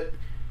it, but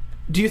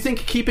do you think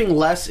keeping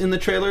less in the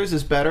trailers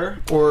is better?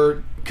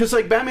 Or because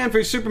like Batman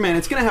vs Superman,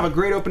 it's going to have a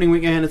great opening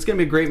weekend, it's going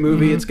to be a great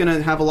movie, it's going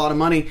to have a lot of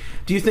money.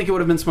 Do you think it would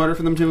have been smarter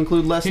for them to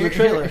include less in the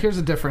trailer? Here's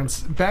the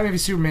difference. Batman v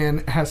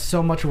Superman has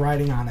so much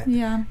riding on it.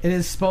 Yeah. It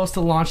is supposed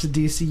to launch the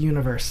DC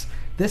universe.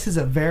 This is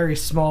a very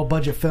small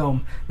budget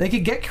film. They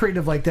could get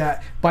creative like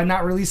that by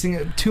not releasing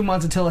it 2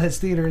 months until it hits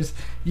theaters.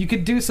 You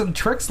could do some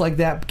tricks like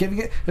that.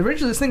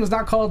 Originally, this thing was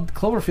not called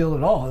Cloverfield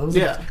at all. It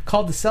was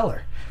called The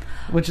Cellar,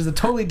 which is a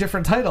totally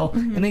different title,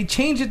 and they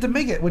changed it to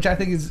make it, which I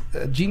think is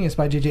a genius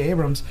by J.J.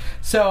 Abrams.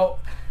 So,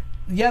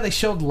 yeah, they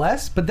showed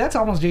less, but that's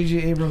almost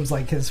J.J. Abrams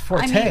like his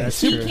forte. I mean,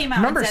 he came out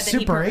Remember and said that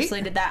he Super 8?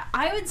 purposely did that.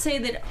 I would say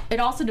that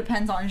it also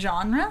depends on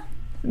genre,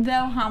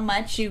 though, how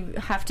much you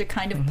have to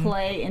kind of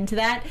play into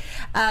that.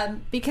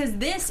 Because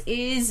this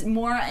is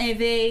more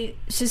of a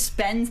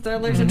suspense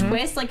thriller, a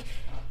twist. Like,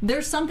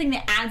 there's something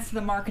that adds to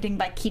the marketing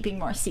by keeping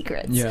more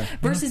secrets. Yeah.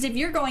 Versus if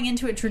you're going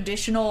into a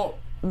traditional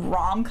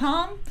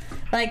rom-com,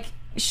 like,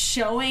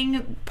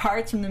 showing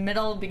parts from the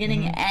middle,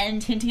 beginning,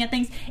 end, hinting at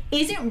things,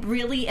 isn't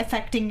really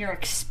affecting your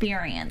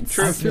experience.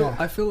 I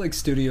feel like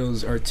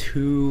studios are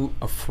too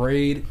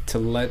afraid to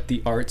let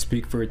the art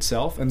speak for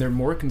itself, and they're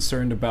more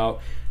concerned about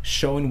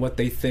showing what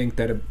they think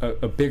that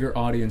a bigger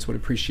audience would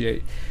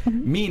appreciate.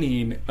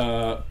 Meaning,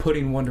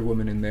 putting Wonder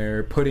Woman in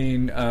there,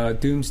 putting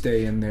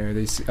Doomsday in there,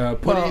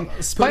 putting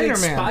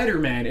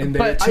Spider-Man in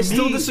there. But I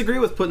still disagree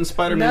with putting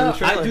Spider-Man in the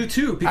trailer. I do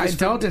too. I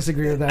don't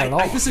disagree with that at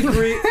all. I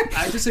disagree.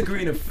 I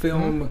disagree in a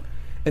film,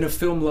 in a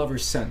film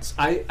lover's sense.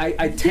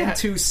 I tend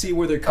to see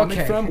where they're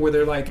coming from, where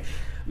they're like,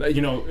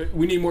 you know,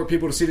 we need more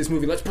people to see this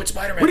movie. Let's put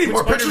Spider-Man. We need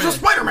more pictures of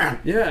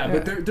Spider-Man. Yeah,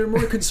 but they're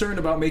more concerned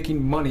about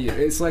making money.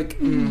 It's like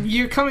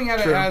you're coming at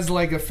it as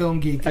like a film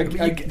geek. Like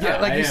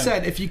you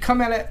said, if you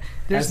come at it,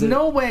 there's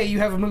no way you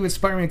have a movie with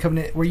Spider-Man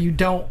coming in where you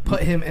don't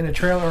put him in a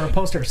trailer or a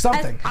poster or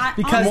something.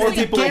 Because more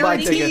people will buy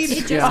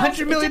tickets.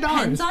 $100 million. It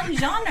depends on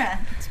genre.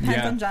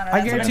 Yeah. On genre.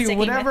 I guarantee you,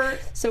 whatever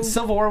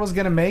Civil War was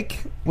going to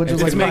make, which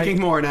is It's making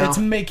more now. It's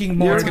making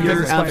more.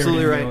 You're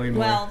absolutely right.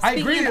 Well, I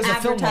agree as a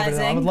film lover,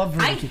 though. I would love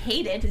for I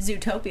hated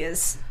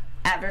Zootopia's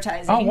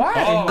advertising. Oh, why? The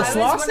I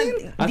sloth was one of-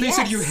 scene? I think you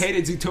said you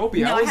hated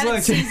Zootopia. No, I I was haven't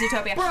like, seen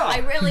Zootopia. I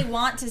really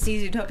want to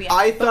see Zootopia.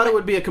 I thought it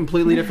would be a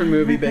completely different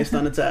movie based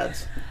on its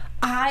ads.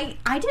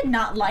 I did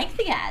not like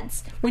the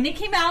ads. When it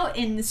came out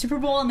in the Super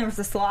Bowl and there was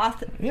the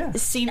sloth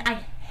scene,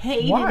 I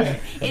hated Why?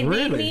 it. It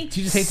made me Did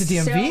you just hate the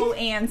DMV? so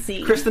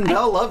antsy. Kristen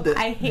Bell loved it.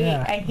 I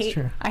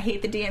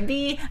hate the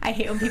DMV. I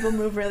hate when people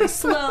move really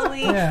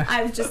slowly.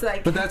 I was just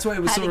like, but that's why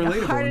it was so having a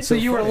relatable. heart and So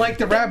so you were funny. like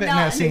the rabbit in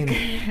that scene.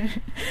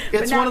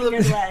 It's one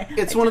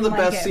of the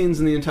best scenes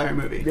in the entire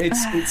movie.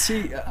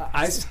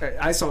 I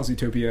saw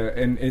Zootopia,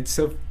 and it's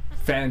a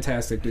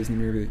fantastic Disney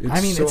movie.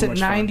 It's it's at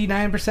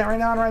 99% right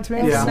now on Rotten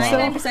Tomatoes. Yeah.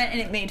 99%, and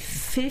it made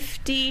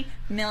 $50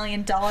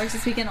 million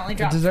this weekend. Only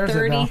dropped deserves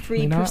it, though.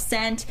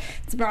 33%.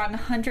 It's brought in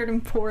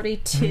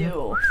 142.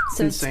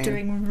 So insane. it's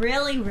doing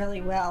really,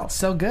 really well.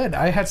 So good.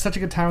 I had such a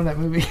good time with that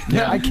movie.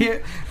 I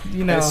can't,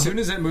 As soon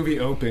as that movie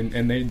opened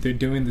and they're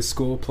doing the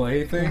school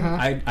play thing,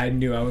 I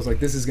knew. I was like,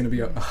 this is going to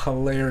be a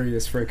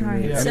hilarious freaking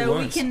movie. Yeah. And it So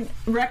we was. can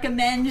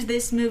recommend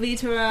this movie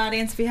to our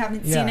audience. If you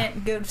haven't seen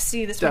it, go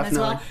see this one as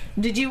well.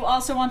 Did you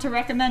also want to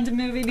recommend a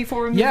movie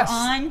before we move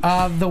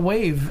on? The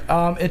Wave.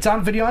 It's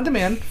on video on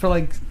demand for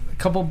like a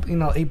couple,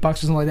 $8 or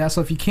something like that.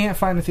 So if you can't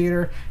find a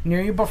theater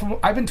near you, but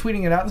I've been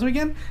tweeting it out this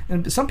weekend,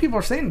 and some people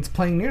are saying it's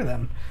playing near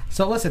them.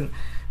 So listen,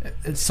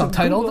 it's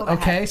subtitled.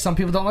 Okay, some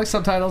people don't like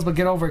subtitles, but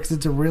get over it because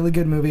it's a really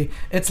good movie.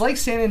 It's like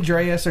San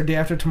Andreas or Day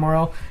After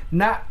Tomorrow.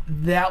 Not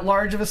that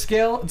large of a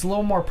scale. It's a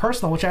little more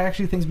personal, which I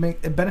actually think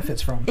it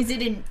benefits from. Is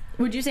it in?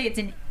 Would you say it's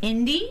an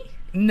indie?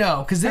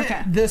 No, because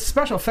the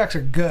special effects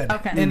are good.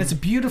 Okay. And it's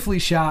beautifully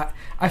shot.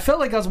 I felt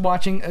like I was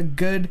watching a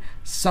good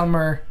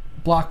summer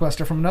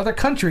blockbuster from another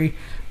country,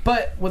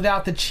 but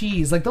without the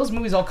cheese. Like, those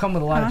movies all come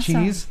with a lot of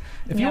cheese.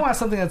 If you want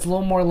something that's a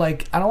little more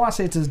like, I don't want to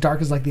say it's as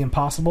dark as like The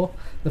Impossible,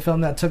 the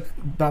film that took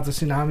about the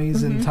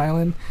tsunamis in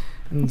Thailand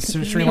and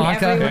Sri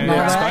Lanka. everyone and all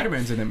cry. that.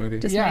 Spider-Man's in that movie.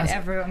 Just made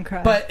everyone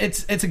cry. But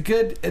it's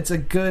a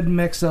good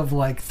mix of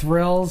like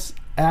thrills,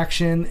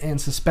 action,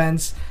 and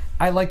suspense.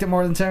 I liked it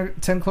more than 10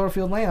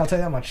 Cloverfield Lane, I'll tell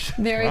you that much.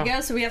 There you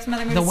go. So we have some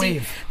other movies. The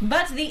Wave.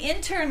 But the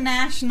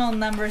international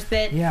numbers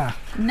that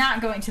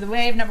not going to The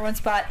Wave, number one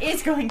spot,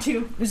 is going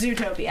to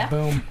Zootopia.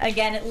 Boom.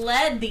 Again, it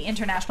led the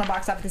international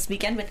box office this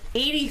weekend with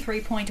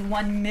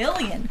 $83.1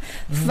 million,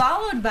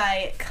 followed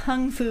by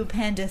Kung Fu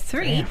Panda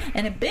 3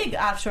 and a big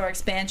offshore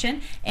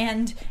expansion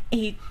and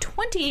a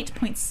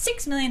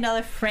 $28.6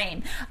 million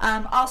frame.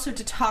 Also,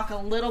 to talk a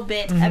little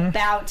bit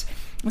about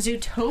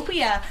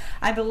Zootopia,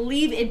 I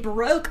believe it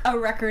broke a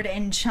record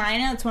in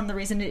China. That's one of the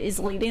reasons it is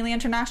leading the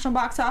international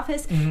box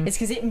office. Is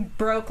because it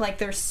broke like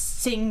their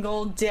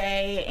single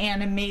day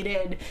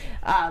animated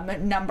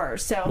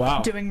numbers.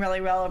 So doing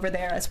really well over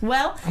there as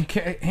well.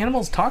 Okay,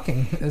 animals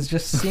talking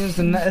seems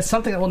it's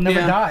something that will never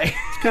die.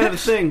 It's kind of a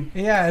thing.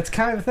 It's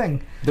kind of a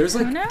thing.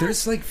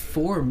 There's like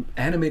 4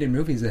 animated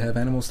movies that have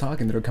animals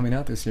talking that are coming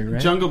out this year,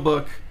 right? Jungle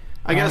Book.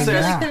 I gotta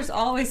say, like there's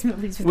always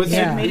movies with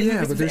animated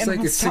movies but there's with like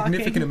a animals talking.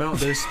 significant amount.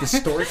 There's the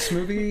Storks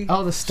movie.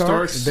 Oh, the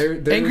Storks.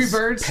 There's Angry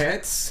Birds.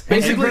 Pets.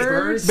 Basically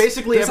There's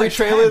every like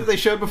trailer 10. that they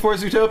showed before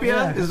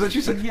Zootopia is what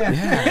you said.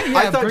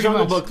 I thought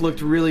Jungle Book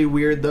looked really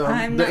weird though.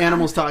 The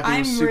animals talking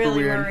was super really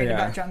weird. worried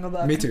about Jungle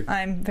Book. Me too.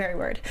 I'm very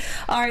worried.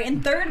 All right,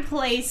 in third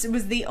place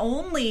was the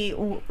only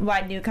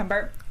wide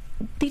newcomer,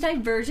 the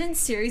Divergent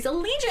series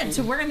Allegiant.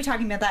 So we're going to be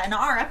talking about that in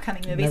our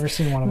upcoming movies. Never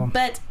seen one of them.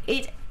 But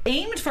it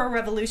aimed for a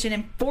revolution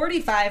in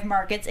 45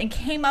 markets and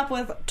came up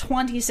with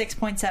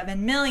 $26.7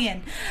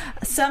 million.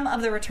 Some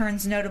of the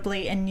returns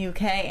notably in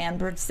UK and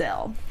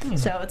Brazil.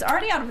 So it's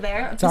already out over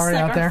there. It's already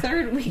like out our there.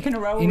 third week in a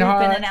row we've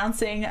been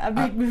announcing a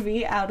big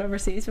movie out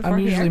overseas before I'm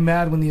here. usually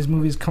mad when these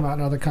movies come out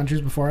in other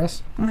countries before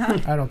us.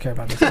 I don't care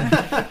about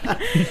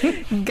this.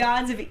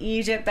 Gods of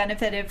Egypt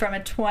benefited from a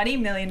 $20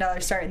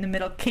 million start in the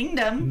Middle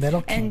Kingdom.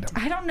 And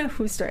I don't know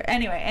who started.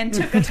 Anyway, and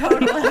took a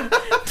total of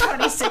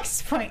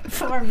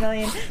 $26.4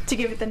 million to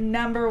give it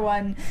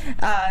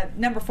the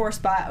number 4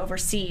 spot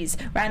overseas.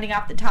 Rounding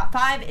off the top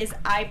 5 is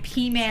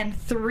Ip Man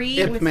 3.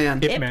 Ip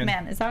Man. Ip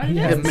Man. Is that what it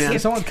Yeah, is? Ip Man.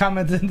 someone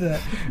commented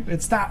that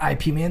it's not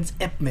IP Man, it's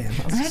Ip Man.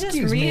 I just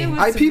Excuse read me. it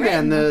was IP Man,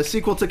 written. the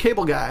sequel to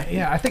Cable Guy.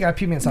 Yeah, I think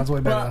IP Man sounds way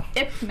better. Well,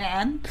 Ip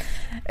Man.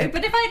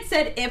 But if I'd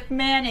said Ip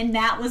Man and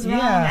that was wrong,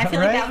 Yeah, I feel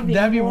like right? that would be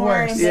That'd be more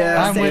worse.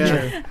 Yeah, I'm with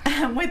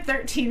yeah. you. with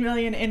 13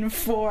 million in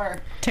 4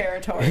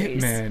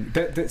 territories.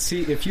 Hitman.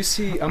 See, if you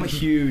see, I'm a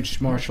huge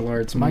martial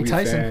arts Mike movie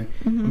Tyson. fan.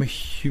 I'm a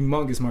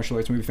humongous martial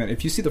arts movie fan.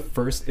 If you see the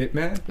first Ip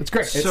Man, It's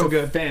great. it's So a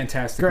good.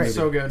 fantastic Great. movie.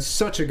 So good.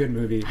 Such a good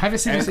movie. Haven't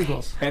seen the And-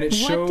 sequels. And it What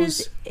shows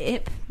does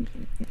Ip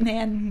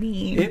Man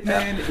mean? Ip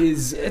Man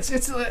is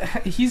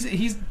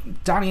He's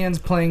Donnie Yen's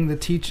playing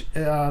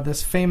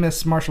this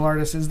famous martial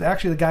artist is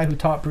actually the guy who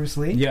taught Bruce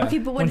Lee. yeah. Okay,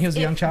 but what When he does was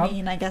a young Ip child?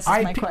 mean, I guess is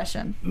my IP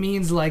question.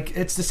 Means like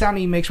it's the sound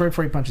he makes right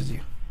before he punches you.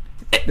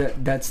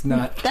 That's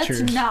not That's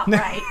true. not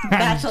right.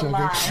 That's a joking.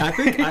 lie.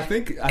 I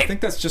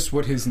think that's just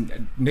what his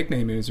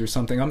nickname is or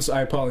something.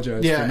 I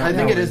apologize. for Yeah, not I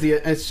think it knowing. is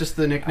it's just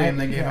the nickname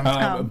they gave him.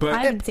 But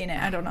I haven't seen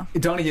it. I don't know.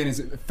 Donnie Yen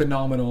is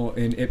phenomenal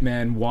in Ip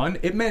Man 1.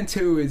 Ip Man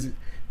 2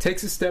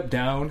 takes a step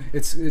down.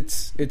 It's okay.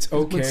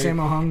 With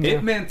Sammo Hung, yeah.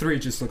 Ip Man 3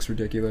 just looks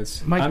ridiculous.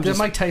 The Mike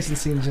Mike Tyson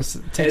scene just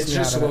takes It me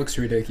just out of looks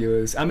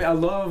ridiculous. I mean, I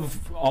love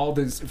all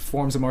these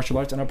forms of martial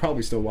arts, and I'll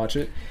probably still watch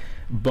it.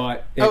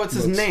 But It's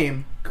his looks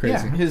name. Crazy.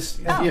 Yeah. His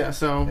Oh. yeah.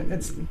 So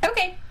It's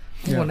Okay,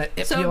 Yeah. wanna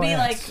ip so it'd your be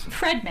ass. like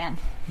Fred Man.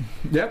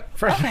 Yep.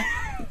 Okay,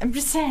 I'm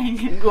just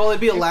saying. well,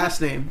 it'd be a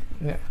last name.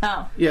 Yeah.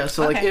 Oh, Yeah.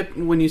 So like Okay.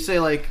 when you say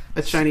like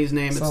a Chinese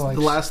name, So, it's like,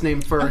 the last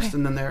name first, Okay.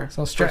 and then their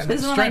So Stratton.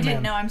 this is one I Stratman.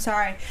 didn't know. I'm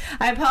sorry.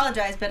 I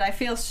apologize, but I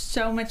feel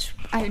so much.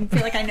 I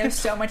feel like I know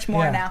so much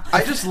more Yeah. now.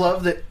 I just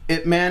love that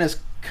Ip Man is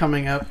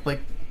coming up.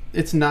 Like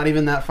it's not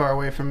even that far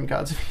away from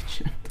Gods of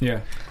Egypt. Yeah.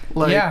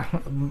 Like, Yeah,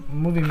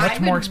 movie much I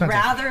more would expensive.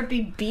 rather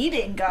be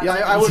beating Gods. Yeah,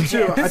 I of would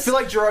too. Egypt. I feel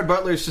like Gerard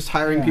Butler is just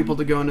hiring Yeah. people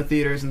to go into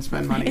theaters and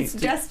spend money. It's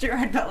just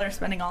Gerard Butler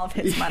spending all of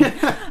his money.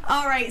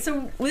 All right,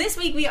 so this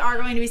week we are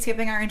going to be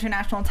skipping our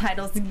international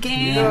titles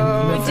game.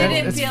 Yeah. We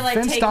didn't It's feel like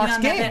Finn taking Stock's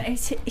on game.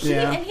 that.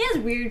 Yeah. And he has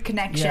weird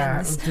connections.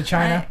 Yeah, to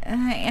China.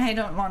 I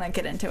don't want to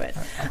get into it.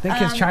 I think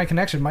his China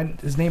connection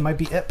his name might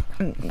be Ip.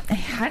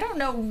 I don't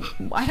know.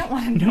 I don't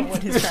want to know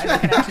what his China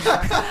connections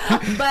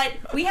are. But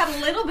we had a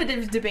little bit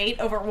of debate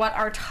over what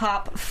our top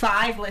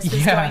 5 list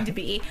was Yeah. going to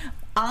be.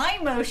 I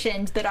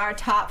motioned that our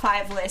top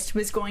 5 list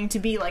was going to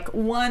be like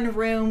one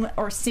room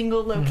or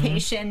single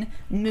location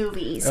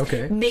movies.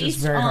 Okay. Based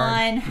very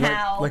hard. on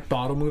how. Like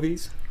bottle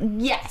movies?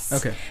 Yes.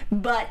 Okay.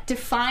 But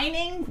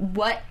defining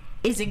what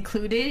is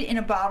included in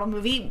a bottle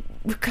movie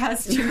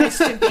caused too much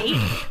debate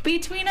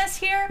between us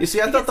here. You see,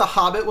 I thought The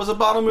Hobbit was a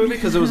bottle movie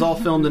because it was all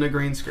filmed in a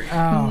green screen.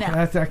 Oh, No.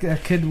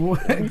 that could.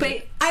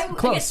 But I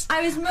Close. guess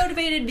I was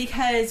motivated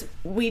because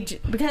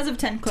because of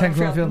 10 10 Cloverfield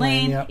Cloverfield Lane.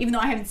 Lane, yep. Even though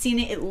I haven't seen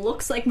it, it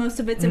looks like most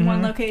of it's in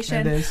one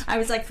location. it is. I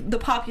was like the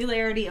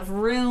popularity of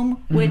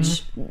Room,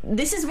 which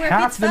this is where it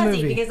Half gets the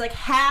fuzzy movie. because like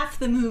half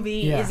the movie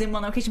Yeah. is in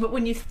one location. But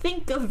when you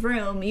think of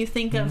Room, you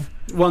think of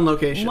One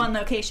location. one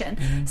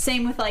location.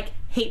 Same with like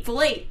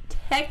Hateful Eight.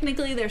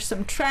 Technically, there's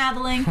some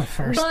traveling,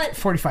 First but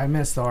 45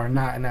 minutes though are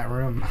not in that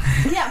room.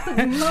 yeah,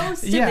 but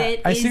most Yeah, of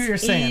it I is see what you're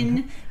saying.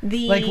 in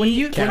the Like when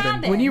you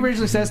cabin. when you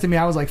originally said this to me,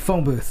 I was like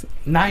phone booth.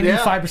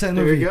 95% of the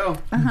there movie you go.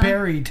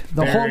 buried.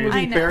 The whole Buried. movie.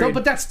 I know. No,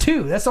 but that's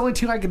 2. That's the only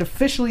 2 I could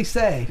officially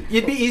say.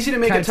 It'd be easy to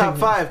make a Kinda top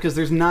take- 5 because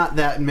there's not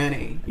that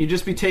many. You'd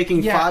just be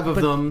taking Yeah, 5 of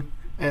but- them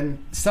and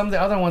Some of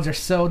the other ones are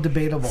so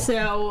debatable.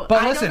 So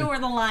But I listen- don't know where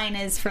the line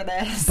is for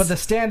this. But the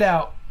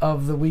standout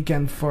of the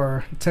weekend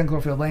for 10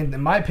 Cloverfield Lane,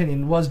 in my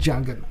opinion, was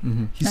John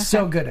Goodman. He's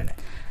so good in it.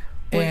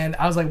 And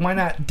I was like, why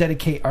not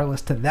dedicate our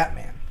list to that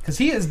man? Because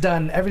he has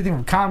done everything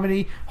from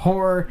comedy,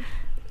 horror,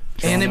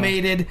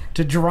 animated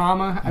to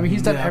drama. I mean,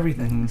 he's done Yeah.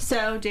 everything.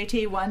 So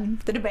JT won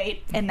the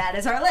debate, and that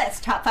is our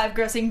list. Top 5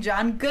 grossing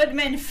John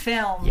Goodman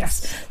films.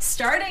 Yes.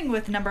 Starting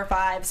with number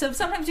 5. So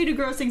sometimes we do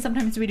grossing,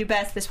 sometimes we do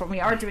best. This one we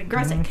are doing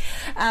grossing.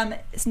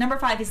 So number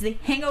 5 is The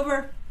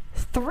Hangover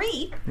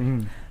 3.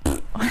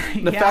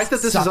 the fact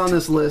that this is on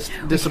this list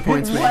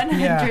disappoints me.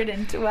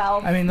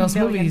 $112 I mean, those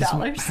million movies.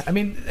 dollars. I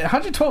mean,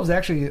 112 is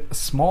actually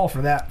small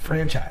for that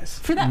franchise.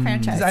 For that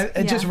franchise.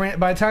 It just ran.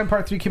 By the time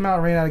Part 3 came out,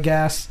 it ran out of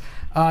gas.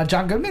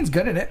 John Goodman's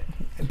good in it,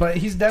 but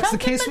that's John the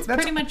case. Goodman's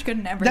That's pretty much good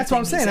in everything. That's what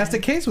I'm he's saying. That's the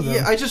in. case with him.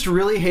 Yeah, I just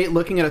really hate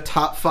looking at a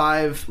top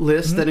 5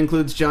 list that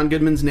includes John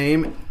Goodman's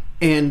name,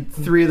 and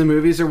 3 of the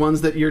movies are ones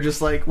that you're just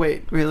like,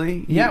 wait,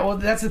 really? Yeah, well,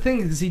 that's the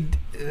thing is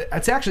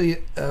it's actually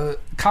a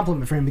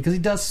compliment for him because he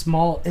does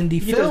small indie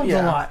He does, films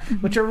yeah. a lot,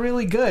 which are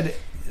really good.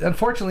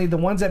 Unfortunately, the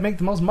ones that make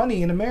the most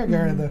money in America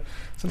are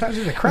sometimes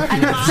they're the crappy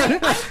And ones.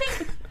 I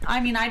think, I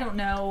mean, I don't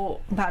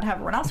know about how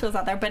everyone else feels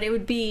out there, but it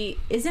would be,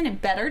 isn't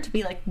it better to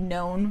be like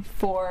known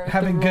for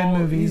Having the good role-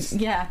 movies.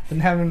 yeah,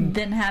 And having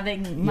than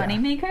having money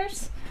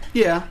makers?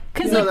 Yeah.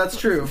 Because No, that's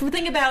true.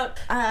 Think about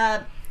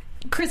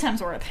Chris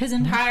Hemsworth. His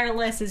entire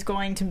list is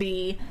going to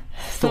be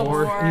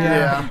Thor,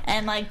 Yeah.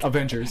 and like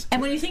Avengers.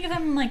 And when you think of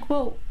him, like,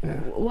 well,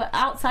 what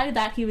outside of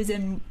that, he was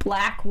in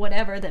Black,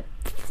 whatever, that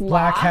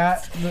Black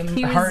hat,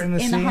 He was Heart in the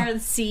in Sea. Heart of the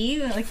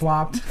Sea. Like,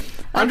 flopped.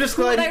 I'm just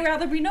who glad. would I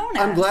rather be known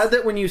as? I'm glad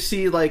that when you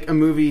see like a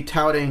movie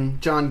touting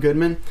John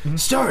Goodman,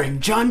 starring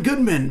John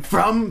Goodman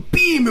from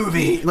B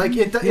movie, like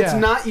it's Yeah.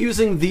 not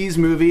using these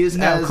movies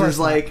No, of as course his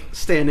not. like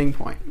standing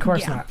point. Of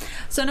course Yeah. not.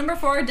 So number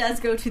 4 does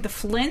go to the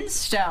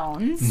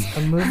Flintstones.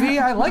 A movie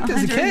I liked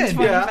as a kid.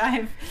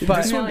 125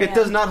 But million. It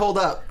does not hold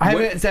up. I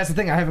haven't. That's the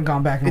thing. I haven't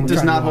gone back. And It does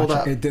tried to not hold watch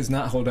up. It does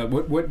not hold up.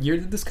 What year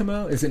did this come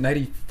out? Is it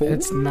 94?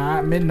 It's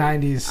not mid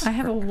 '90s. I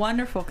have a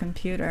wonderful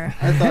computer.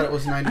 I thought it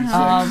was 96.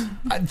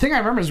 The thing I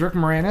remember is Rick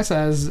Moranis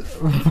as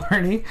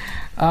Barney.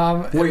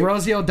 Wait.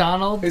 Rosie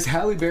O'Donnell. Is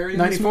Halle Berry in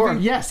this 94.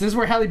 movie? Yes, this is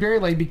where Halle Berry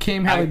like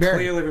became Halle I Berry.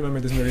 clearly remember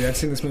this movie. I've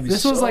seen this movie.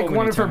 This was so like one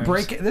many of her times.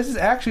 break. This is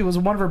actually was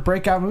one of her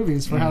breakout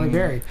movies for Halle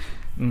Berry.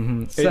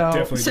 Mm-hmm. So- It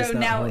definitely So does not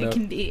now hold it up.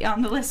 can be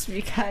on the list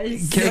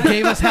because It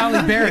gave us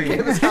Halle Berry.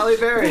 It was Halle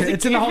Berry.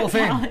 It's in the Hall of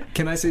Fame.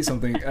 Can I say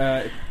something?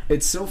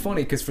 It's so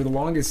funny because for the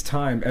longest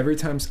time, every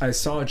time I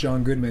saw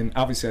John Goodman,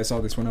 obviously I saw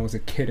this when I was a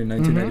kid in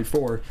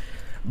 1994,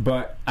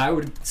 but I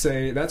would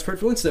say that's Fred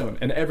Flintstone,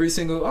 and every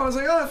single I was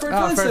like, oh, Fred Oh,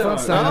 Fred Flintstone.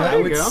 Flintstone. And Oh, there I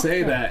you would go.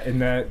 say that,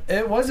 and that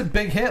It was a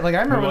big hit. Like I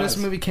remember It when this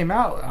was. movie came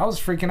out, I was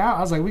freaking out. I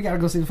was like, "We got to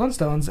go see the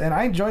Flintstones," and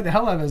I enjoyed the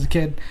hell out of it as a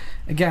kid.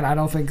 Again, I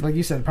don't think, like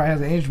you said, it probably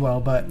hasn't aged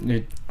well, but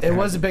it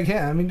was a big hit.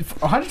 I mean,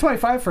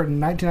 125 for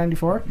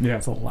 1994. Yeah.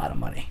 That's a lot of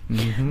money.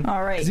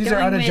 all right. 'Cause these are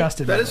going with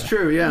unadjusted. That by is the way.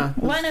 true. Yeah,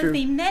 One that's of true.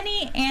 the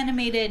many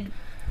animated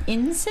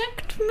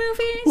insect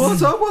movies.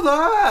 What's up with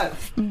that?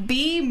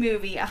 B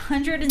movie,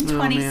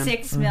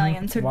 126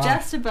 million, so Wow.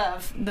 just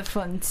above the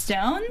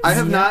Flintstones. I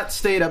have not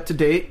stayed up to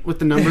date with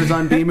the numbers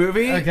on B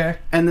movie. Okay.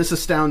 And this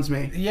astounds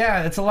me.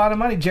 Yeah, it's a lot of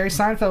money. Jerry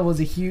Seinfeld was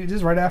a huge. This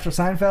is right after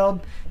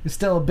Seinfeld. It's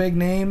still a big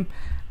name.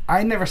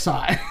 I never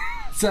saw it,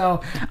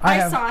 so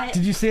I saw it.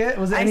 Did you see it?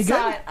 Was it any I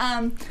saw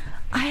good? it.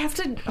 I have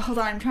to hold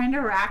on. I'm trying to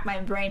rack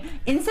my brain.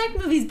 Insect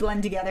movies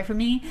blend together for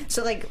me.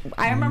 So like,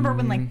 I remember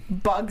when like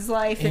Bugs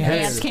Life and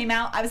Yes. Ants came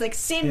out. I was like,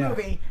 same Yeah.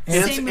 movie,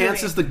 Ants, same movie.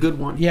 Ants is the good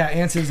one. Yeah,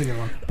 Ants is a good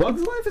one.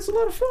 Bugs Life is a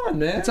lot of fun,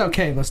 man. It's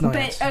okay, but it's no But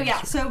Ants. oh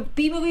yeah, so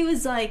B movie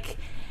was like,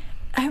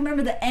 I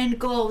remember the end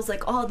goal was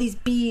like all these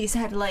bees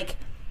had to like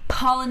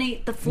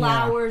pollinate the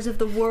flowers of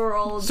the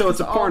world. So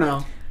it's a all-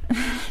 porno.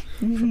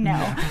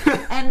 No,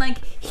 and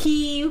like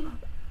he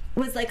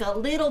was like a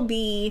little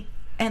bee,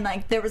 and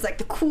like there was like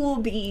the cool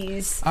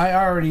bees. I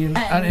already And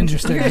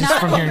uninterested you're just not-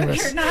 from hearing You're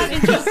this. not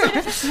interested.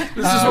 This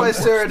is why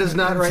Sarah does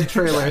not write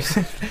trailers.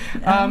 No,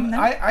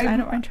 I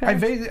don't want I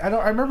trailers. vaguely, I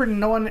remember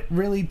no one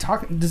really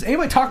talking. Does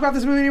anybody talk about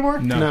this movie anymore?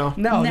 No.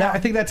 No. I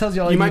think that tells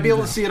you all You might need be able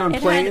know. to see it on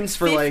It planes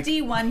for had like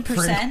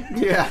 51%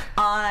 yeah.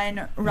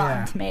 on Rotten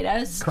Yeah.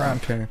 Tomatoes. Crap.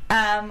 Okay.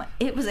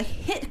 It was a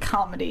hit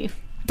comedy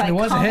by It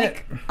was a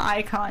comic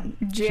icon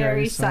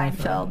Jerry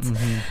Seinfeld.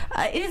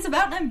 Mm-hmm. It is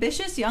about an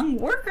ambitious young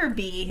worker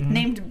bee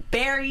named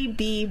Barry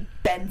B.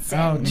 Benson,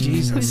 Oh,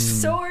 Jesus. who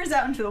soars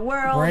out into the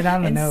world Right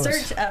on the in nose.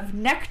 search of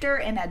nectar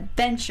and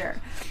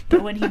adventure.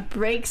 But when he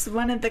breaks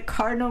one of the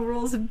cardinal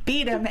rules of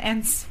Beedom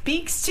and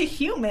speaks to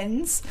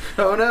humans,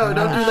 Oh no,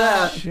 don't do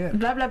that. Shit.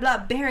 blah blah blah,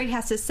 Barry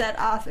has to set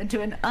off into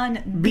an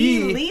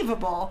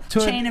unbelievable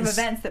To a- chain of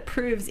events that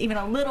proves even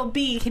a little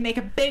bee can make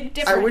a big I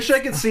difference. wish I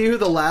could see who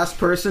the last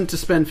person to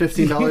spend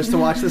 $15 to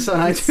watch this on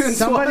iTunes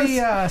Somebody,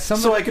 was,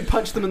 somebody. so I could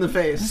punch them in the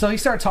face. So he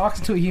started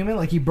talking to a human,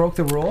 like he broke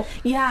the rule.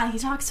 Yeah, he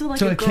talks to like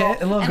To a a girl.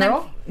 kid? A little And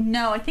girl?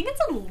 No, I think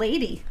it's a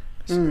lady.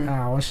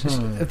 Oh, it's just,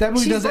 if that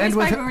movie She's doesn't voiced end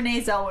with by her,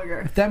 Renee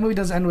Zellweger. if that movie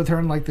doesn't end with her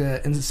in like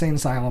the insane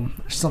asylum,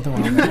 there's something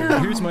wrong with her.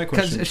 Here's my Because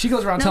question. if she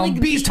goes around No, telling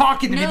like, bees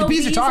talking to me, no, the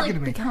bees are bees, talking like, to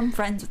me. Become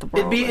friends with the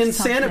world. It'd be or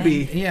something.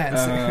 Insanity. Yeah.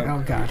 It's,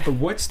 oh god.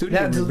 What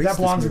studio That released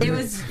belongs this in movie?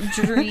 It was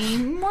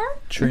DreamWorks.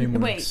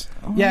 DreamWorks. Wait.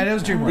 Yeah, it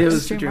was DreamWorks. It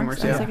was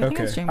DreamWorks, yeah. I think it was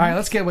Okay. DreamWorks. All right,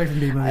 let's get away from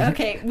B movie.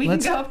 Okay, we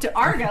Let's- can go up to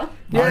Argo.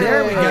 Yeah,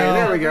 there we go.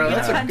 There we go.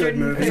 That's a good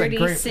movie. It's a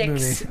great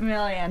 336 movie.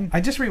 million.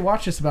 I just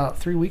rewatched this about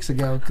 3 weeks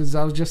ago because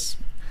I was just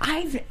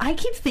I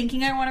keep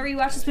thinking I want to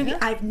rewatch this movie.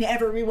 I've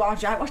never rewatched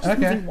it. I watched this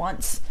Okay. movie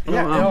once.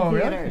 yeah. wow. Oh,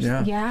 really? Theaters.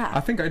 Yeah. Yeah. I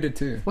think I did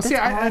too. Well, see,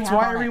 That's all I that's have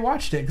why I on it.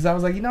 rewatched it because I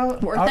was like,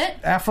 Worth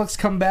it? Affleck's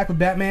come back with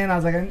Batman. I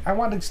was like, I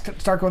wanted to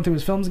start going through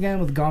his films again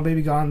with Gone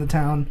Baby Gone, The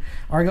Town,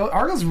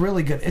 Argo's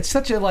really good. It's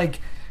such a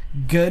like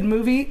good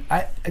movie.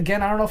 I don't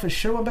know if it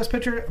should have won Best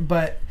Picture,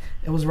 but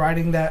it was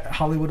riding that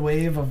Hollywood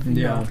wave of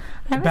you know, I was-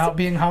 about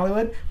being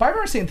Hollywood. But I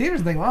remember seeing theaters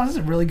and thinking, wow, this is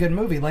a really good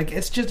movie. Like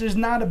it's just there's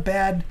not a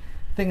bad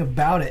thing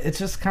about it. It's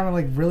just kind of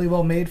like really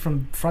well made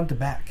from front to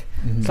back.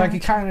 So I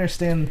could kind of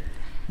understand.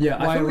 Yeah,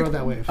 Why I feel rode like,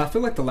 that wave. I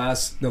feel like the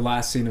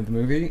last scene of the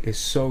movie is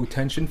so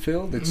tension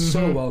filled. It's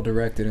so well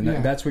directed, and Yeah.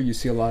 that's where you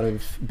see a lot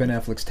of Ben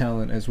Affleck's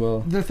talent as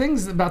well. The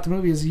things about the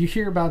movie is you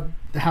hear about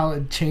how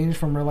it changed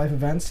from real life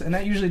events, and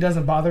that usually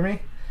doesn't bother me.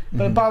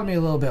 But it bothered me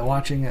a little bit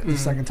watching it the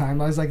second time.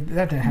 I was like,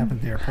 that didn't happen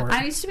at the airport.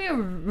 I used to be a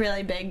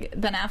really big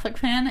Ben Affleck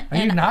fan. Are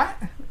you not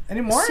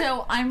anymore?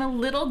 So I'm a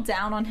little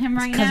down on him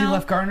right now. Because he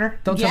left Garner?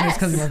 Don't tell me it's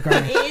because he left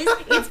Garner.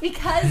 It's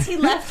because he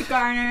left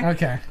Garner.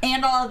 Okay.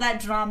 And all of that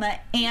drama,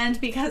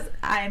 and because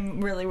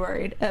I'm really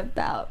worried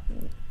about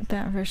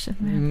Batman vs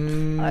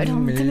Superman. I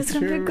don't think it's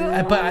gonna be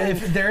good. But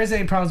if there is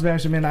any problems with Batman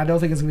vs Superman, I don't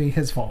think it's gonna be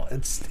his fault.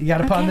 It's you got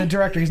to put on the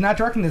director. He's not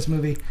directing this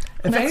movie.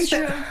 If That's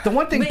anything, true. the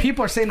one thing But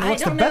people are saying I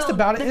what's the don't best know.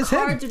 about it is The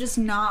him. cards are just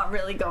not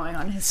really going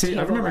on his See, I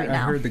table remember right I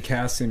now. heard the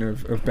casting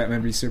of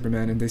Batman v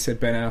Superman, and they said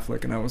Ben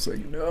Affleck, and I was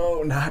like,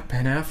 no, not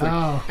Ben Affleck.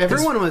 Oh,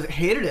 Everyone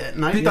hated it,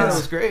 and I thought it Because-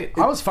 was great.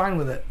 I was fine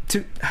with it.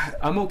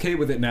 I'm okay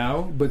with it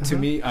now, but to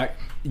me,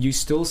 you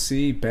still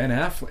see Ben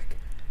Affleck.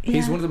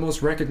 He's Yeah. one of the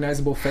most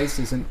recognizable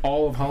faces in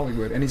all of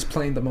Hollywood, and he's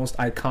playing the most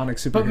iconic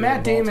superhero But Matt of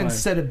all Damon time.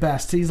 said it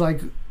best. He's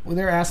like, well,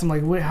 they're asking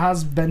him like,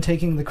 how's Ben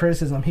taking the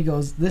criticism? He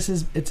goes,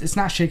 it's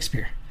not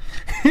Shakespeare.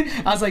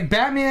 I was like,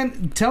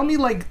 Batman, tell me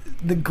like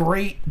the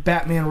great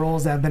Batman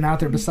roles that have been out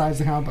there besides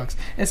the comic books.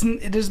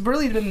 There's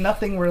really been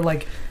nothing where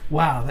like,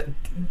 wow,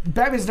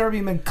 Batman's never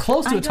even been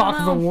close to a talk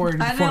of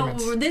award I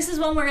performance. know. This is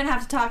one we're gonna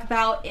have to talk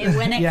about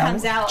when it Yeah,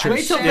 comes out. wait I'm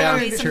till sure there'll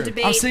Monday. be some Sure.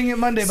 debate. I'm seeing it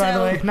Monday, by the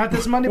So- way. Not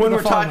this Monday, When but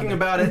we're the following talking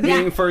Monday. about it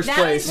being first that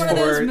place is one of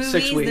those for movies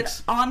 6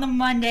 weeks. that on the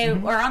Monday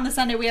or on the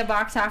Sunday we have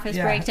box office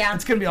Yeah, breakdown.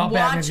 it's gonna be all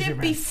Batman Watch v it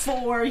Superman.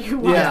 before you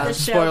watch Yeah, the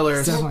show.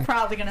 spoilers. So we're Definitely.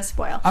 probably gonna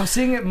spoil. I'm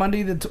seeing it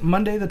Monday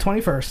the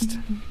 21st,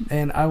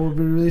 and I will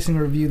be releasing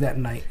a review that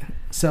night.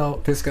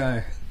 So This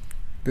guy.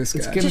 it's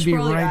guy. going to Just be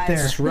roll your right eyes. there.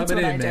 Just rub That's it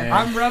what in, I do. man.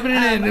 I'm rubbing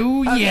it in.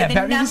 Ooh, Okay, yeah, the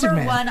Batman v number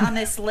Superman. one on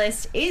this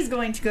list is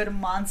going to go to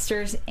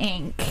Monsters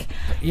Inc.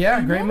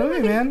 Yeah, great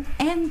movie, man.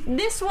 And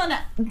this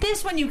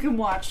one you can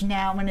watch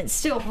now when it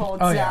still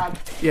holds Oh, yeah. up.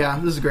 Yeah,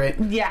 this is great.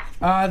 Yeah,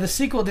 The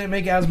sequel didn't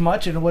make as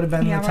much, and it would have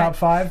been in Yeah, the top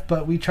right. 5,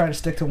 but we try to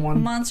stick to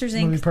one Monsters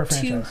movie per Inc.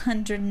 franchise.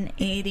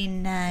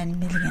 289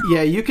 million.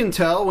 Yeah, you can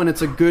tell when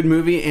it's a good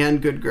movie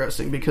and good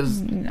grossing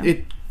because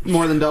it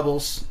more than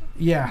doubles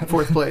Yeah.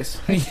 fourth place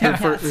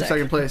Yeah. or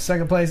second place.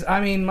 Second place.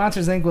 I mean,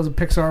 Monsters Inc. was a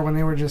Pixar when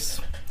they were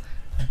just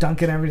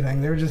dunking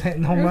everything. They were just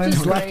hitting home They were runs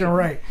just left great. and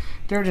right.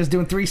 They were just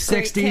doing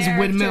 360s, Great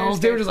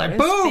windmills. They were just like,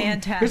 characters. It was boom!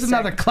 fantastic. Here's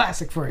another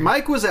classic for you.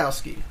 Mike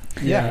Wazowski.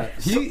 Yeah.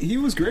 he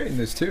was great in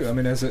this too. I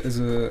mean, as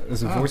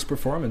a voice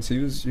performance, he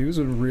was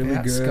a really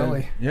Yeah, good.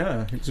 Scully.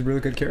 Yeah, he was a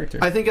really good character.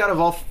 I think out of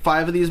all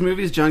 5 of these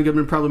movies, John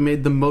Goodman probably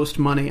made the most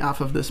money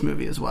off of this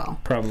movie as well.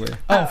 Probably.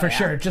 Oh, for yeah.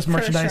 sure. Just For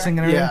merchandising sure. and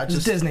everything. Yeah, It's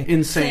just Disney.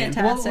 insane.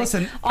 Fantastic. Well,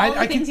 listen, all the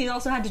I things can- he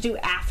also had to do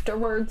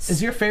afterwards.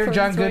 Is your favorite for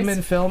John his voice.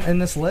 Goodman film in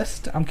this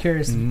list? I'm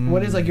curious.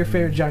 What is like your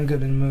favorite John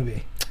Goodman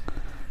movie?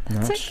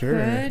 That's Not a sure.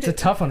 good- It's a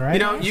tough one, right? You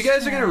know, you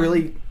guys are going to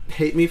really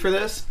hate me for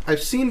this.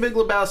 I've seen Big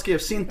Lebowski.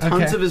 I've seen tons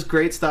Okay. of his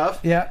great stuff.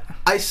 Yeah.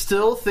 I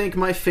still think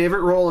my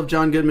favorite role of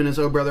John Goodman is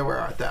Oh Brother, Where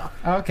Art Thou?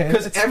 Okay.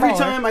 Because It's every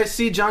smaller. time I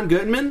see John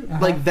Goodman,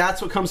 like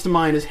that's what comes to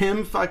mind is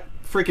him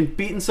freaking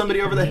beating somebody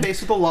over the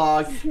face with a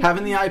log,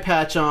 having the eye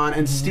patch on,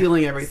 and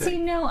stealing See,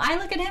 everything. no, I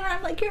look at him and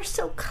I'm like, you're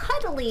so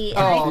cuddly. And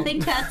Oh. I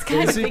think that's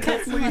kind of he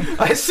because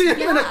I see him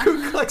in a Yeah.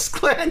 Ku Klux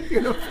Klan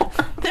uniform.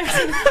 there's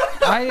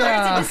I,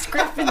 a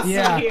discrepancy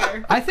yeah.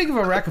 here. I think of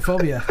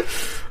Arachnophobia.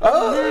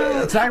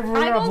 Oh, So I grew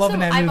up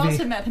loving that I've movie.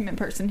 also met him in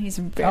person. He's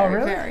very, Oh,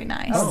 really? very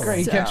nice. Oh,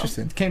 great.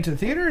 So. Came to the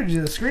theater or did you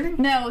do the screening?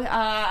 No,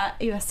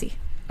 USC.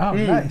 Oh,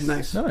 nice.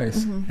 nice.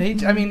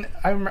 Nice. I mean,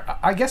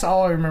 I guess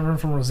all I remember him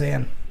from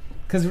Roseanne.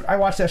 Because I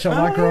watched that show a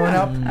lot growing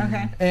up.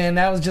 Okay. And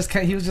that was just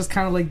he was just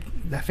kind of like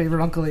that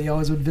favorite uncle that you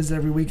always would visit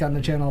every week on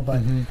the channel.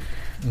 But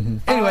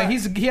anyway,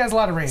 he has a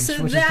lot of range,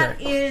 So which that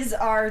is great. is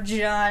our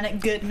John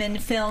Goodman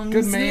films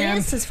Good man.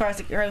 list as far as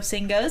the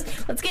grossing goes.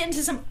 Let's get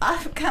into some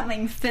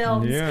upcoming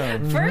films. Yeah.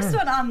 First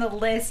one on the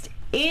list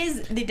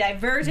is the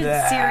Divergent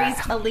series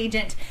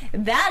Allegiant.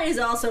 That is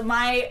also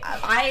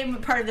I'm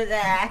part of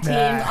that team.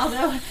 Nah.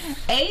 Although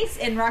Ace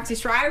and Roxy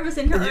Schreier was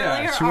in here Yeah,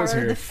 earlier she was are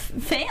here. the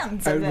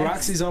fans of this.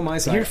 Roxy's on my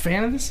side. You're a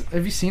fan of this?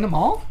 Have you seen them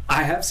all?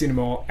 I have seen them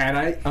all,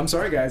 and I'm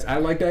sorry, guys. I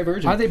like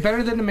Divergent. Are they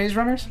better than the Maze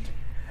Runners?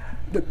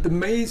 the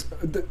Maze?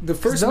 The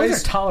first Those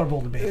Maze. are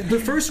tolerable to me. The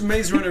first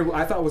Maze Runner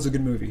I thought was a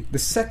good movie. The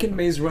second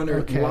Maze Runner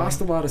Okay.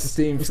 lost a lot of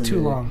steam. It's for too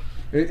me. long.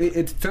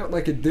 It felt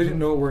like it didn't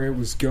know where it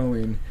was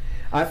going.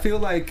 I feel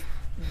like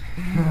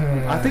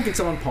I think it's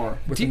on par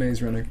with Do the you-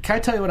 Maze Runner. Can I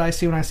tell you what I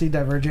see when I see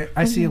Divergent?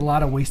 I see a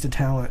lot of wasted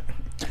talent.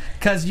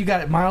 Because you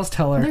got Miles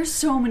Teller. There's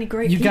so many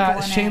great You people got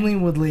in it. Shailene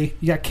Woodley.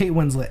 You got Kate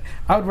Winslet.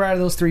 I would rather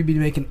those three be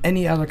making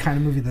any other kind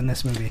of movie than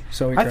this movie.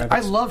 Zoe I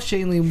Kravitz. love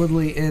Shailene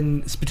Woodley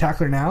in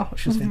Spectacular Now.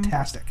 She was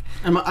fantastic.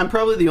 I'm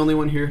probably the only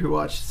one here who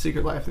watched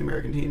Secret Life of the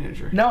American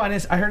Teenager. No,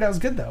 and I heard that was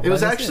good though. It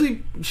was But that's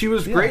actually, she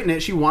was great in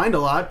it. She whined a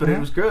lot, but Yeah. it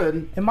was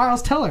good. And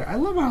Miles Teller. I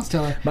love Miles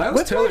Teller.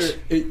 Miles Teller.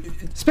 Whiplash?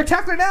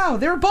 Spectacular Now.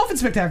 They were both in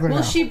Spectacular Well,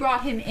 Now. she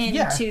brought him into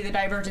Yeah. the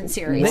Divergent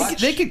series.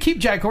 They could keep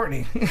Jai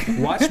Courtney.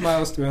 Watch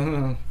Miles.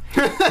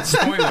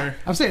 Spoiler.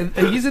 I'm saying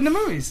he's in the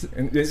movies.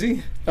 And is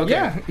he? Okay.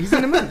 Yeah, he's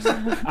in the movies.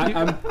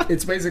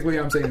 It's basically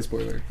I'm saying a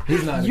spoiler.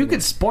 He's not. You anymore.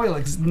 could spoil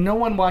it 'cause no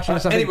one watching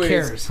this anyways.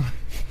 cares.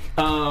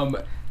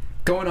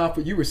 Going off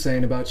what you were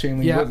saying about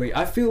Shailene Yeah. Woodley,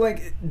 I feel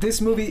like this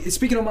movie,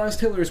 speaking of Miles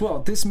Teller as well,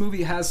 this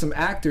movie has some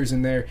actors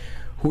in there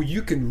who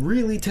you can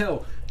really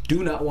tell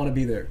do not want to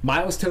be there.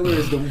 Miles Teller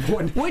is the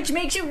one. Which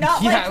makes you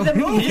not Yeah, like the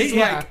movie.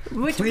 yeah.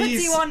 Which puts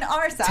Please you on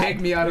our side. Take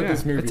me out of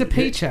this movie. It's a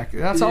paycheck.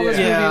 That's all this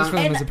Yeah. movie is for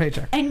them, And- is a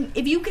paycheck. And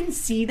if you can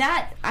see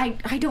that, I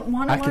don't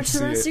want I to can watch the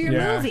see rest it, of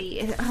your yeah. movie.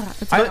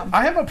 It's dumb.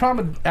 I have a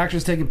problem with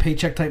actors taking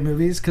paycheck type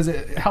movies because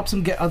it helps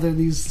them get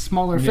these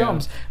smaller Yeah.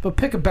 films. But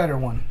pick a better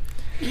one.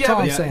 That's Yeah,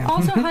 all I'm but- saying.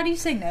 Also, how do you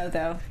say no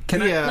though?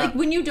 yeah. Like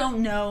when you don't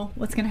know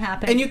what's going to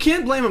happen. And you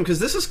can't blame him because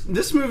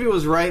this movie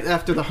was right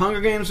after the Hunger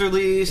Games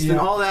released and Yeah.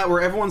 all that,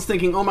 where everyone's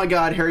thinking, "Oh my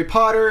God, Harry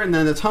Potter," and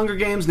then it's Hunger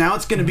Games. Now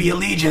it's going to be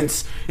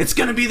Allegiance. It's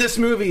going to be this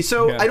movie.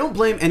 So Yeah. I don't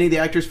blame any of the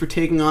actors for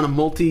taking on a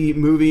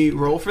multi-movie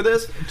role for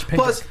this.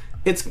 Plus,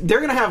 they're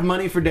going to have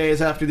money for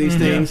days after these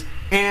things,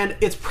 and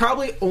it's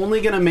probably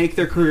only going to make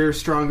their careers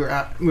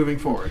stronger moving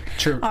forward.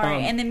 True. All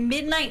right, and the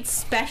Midnight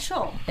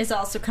Special is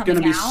also coming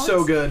Going to be out.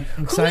 so good.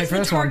 Who Excited is for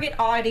the this one. target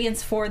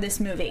audience for this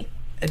movie?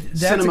 That's a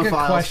good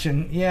Cinemaphiles.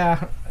 question.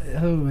 Yeah.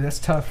 Ooh, that's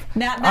tough.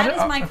 That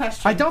is my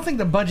question. I don't think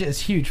the budget is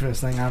huge for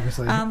this thing,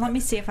 obviously. Let me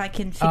see if I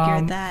can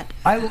figure that.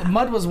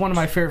 Mud was one of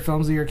my favorite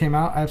films the year it came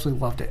out. I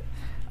absolutely loved it.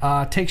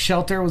 Take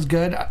Shelter was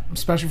good,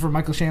 especially for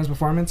Michael Shannon's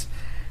performance.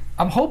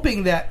 I'm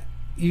hoping that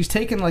he's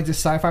taken like this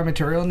sci-fi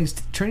material and he's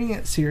treating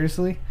it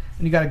seriously,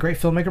 and you got a great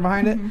filmmaker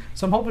behind it.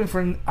 So I'm hoping for.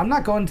 I'm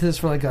not going to this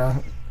for like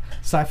a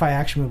sci-fi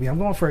action movie. I'm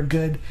going for a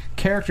good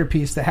character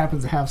piece that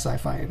happens to have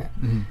sci-fi in it.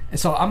 And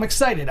so I'm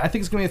excited. I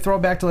think it's going to be a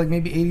throwback to like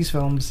maybe 80s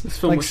films, This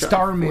film like was shot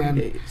in 40 Starman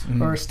days.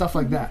 or stuff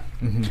like that.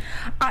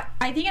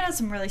 I think it has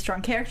some really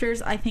strong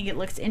characters. I think it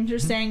looks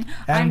interesting.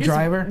 Adam I'm just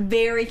Driver.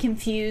 very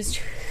confused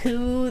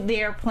who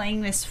they're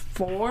playing this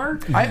for.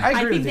 I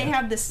agree think with they you.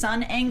 have the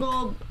son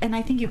angle, and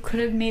I think you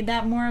could have made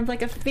that more of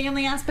like a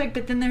family aspect.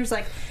 But then there's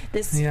like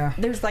this,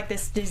 there's like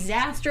this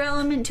disaster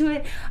element to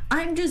it.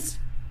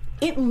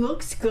 It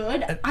looks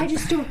good. I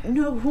just don't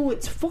know who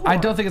it's for. I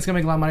don't think it's gonna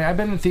make a lot of money. I've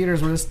been in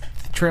theaters where this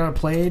trailer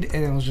played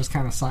and it was just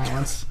kind of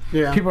silence.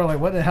 Yeah. People are like,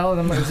 "What the hell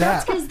is That's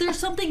that?" because there's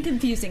something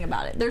confusing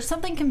about it. There's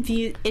something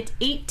confused. It's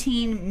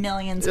 18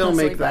 million It'll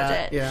supposedly make that.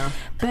 budget. Yeah.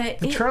 But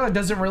The trailer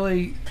doesn't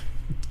really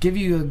give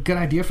you a good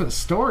idea for the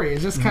story.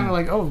 It's just kind of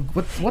like, "Oh,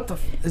 what the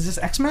is this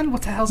X-Men?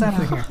 What the hell's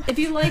happening here?" if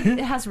you like, it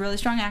has really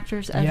strong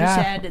actors. As Yeah,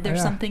 you said, there's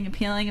yeah. something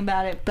appealing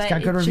about it. But It's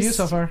got good it reviews just-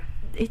 so far.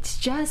 It's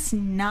just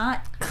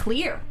not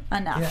clear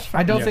enough. Yeah. for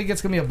I don't Yeah. think it's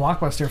gonna be a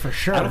blockbuster for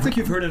sure. I don't think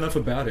you've heard enough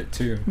about it,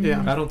 too.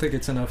 Yeah. I don't think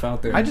it's enough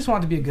out there. I just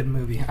want it to be a good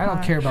movie. I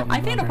don't care about. I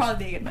think it'll numbers.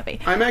 probably be a good movie.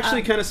 I'm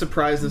actually kind of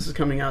surprised this is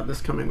coming out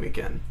this coming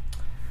weekend.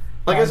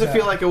 Like, I How's just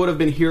feel that? like I would have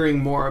been hearing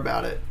more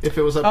about it if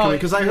it was upcoming.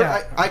 Because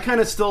yeah. I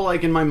kind of still,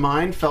 like, in my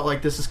mind, felt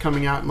like this is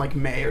coming out in, like,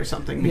 May or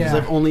something. Because Yeah.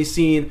 I've only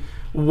seen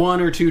 1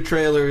 or 2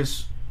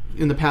 trailers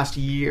in the past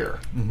year.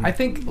 I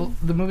think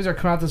the movies are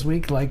coming out this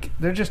week. Like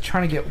they're just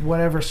trying to get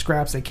whatever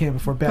scraps they can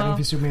before Batman Well,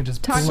 v Superman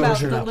just Talk blows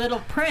about it The up.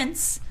 Little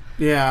Prince,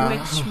 Yeah.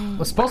 which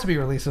Was supposed to be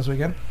released this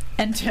weekend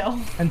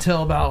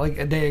until about like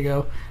a day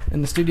ago,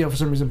 and the studio for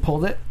some reason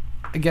pulled it.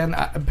 Again,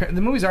 the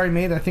movie's already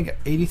made I think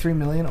 83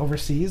 million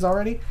overseas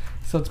already,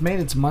 so it's made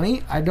its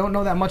money. I don't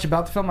know that much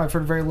about the film. I've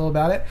heard very little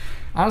about it.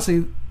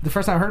 Honestly, the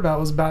first time I heard about it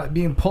was about it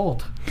being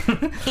pulled.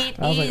 it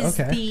I was like, is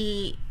okay.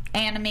 the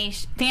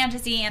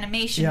fantasy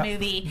animation Yeah.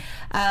 movie.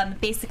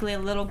 Basically, a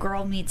little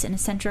girl meets an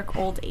eccentric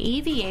old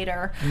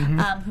aviator Mm-hmm.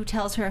 who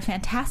tells her a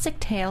fantastic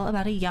tale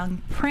about a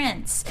young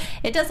prince.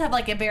 It does have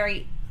like a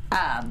very,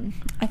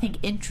 I think,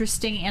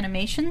 interesting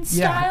animation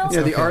style.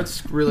 Yeah, the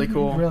art's really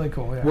cool. Really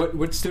cool. Yeah.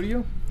 What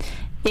studio?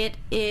 It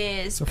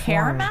is a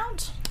foreign-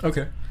 Paramount.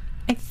 Okay.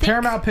 I think.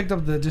 Paramount picked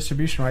up the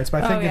distribution rights,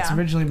 but I Oh, think it's yeah.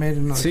 originally made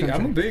in another See, country.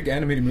 I'm a big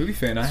animated movie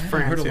fan. I haven't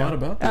France, heard a yeah. lot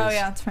about this. Oh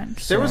yeah, it's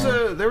French. There was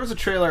a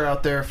trailer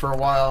out there for a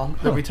while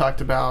that we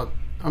talked about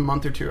a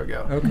month or 2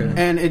 ago. Okay.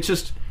 And it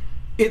just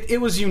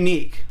it was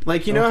unique.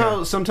 Like, you know Okay.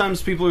 how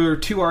sometimes people are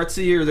too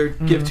artsy or they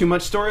give too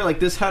much story? Like,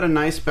 this had a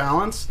nice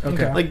balance.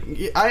 Okay. Like,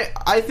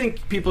 I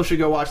think people should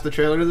go watch the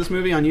trailer to this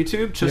movie on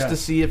YouTube just Yeah. to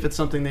see if it's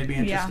something they'd be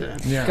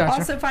interested in. Yeah. Gotcha.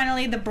 Also,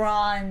 finally, The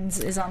Bronze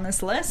is on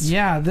this list.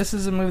 Yeah, this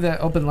is a movie that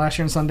opened last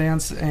year in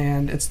Sundance,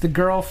 and it's the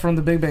girl from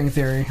The Big Bang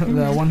Theory,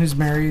 the one who's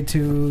married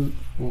to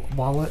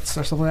Wallets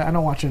or something like that. I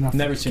don't watch enough.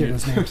 Never to seen get it.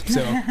 his names.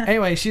 So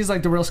Anyway, she's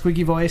like the real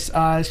squeaky voice.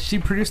 She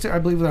produced it, I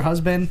believe, with her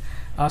husband,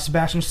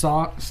 Sebastian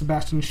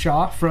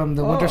Shaw from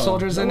The Winter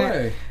Soldiers no in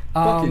way. it.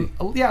 Bucky.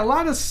 Yeah, a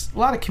lot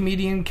of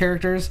comedian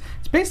characters.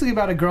 It's basically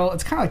about a girl.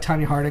 It's kind of like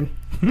Tanya Harding.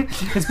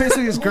 It's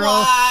basically this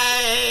girl,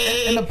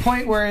 and the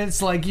point where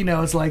it's like, you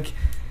know, it's like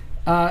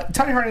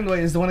Tanya Harding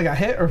is the one that got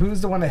hit, or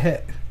who's the one that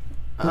hit?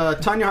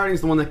 Tanya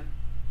Harding's the one that...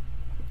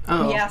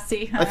 Oh. Yeah,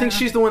 see? I think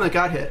she's the one that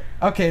got hit.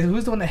 Okay,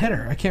 who's the one that hit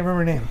her? I can't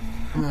remember her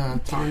name.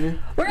 Tanya?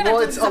 We're gonna Well,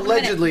 have it's to look up in a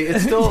minute. allegedly.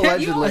 It's still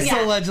allegedly. It's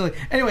still allegedly.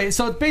 Anyway,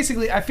 so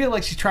basically, I feel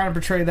like she's trying to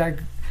portray that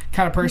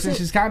kind of person.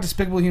 She's kind of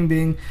despicable human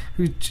being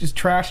who is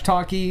trash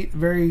talky,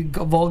 very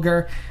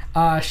vulgar.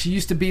 She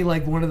used to be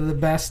like one of the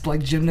best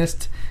like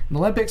gymnasts in the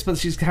Olympics, but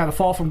she's had a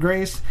fall from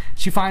grace.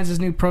 She finds this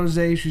new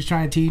protege she's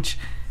trying to teach.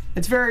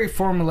 It's very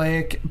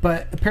formulaic,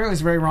 but apparently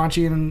it's very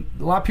raunchy, and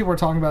a lot of people are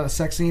talking about the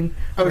sex scene.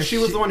 Oh, where she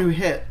was the one who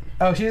hit.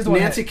 Oh, she is the one.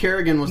 Nancy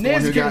Kerrigan was the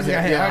one who got hit.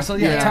 All right, so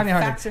yeah, Tanya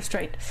Harding. Facts are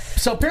straight.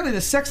 So apparently the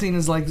sex scene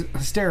is like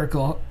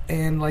hysterical.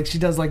 and like she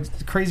does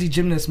like crazy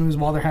gymnast moves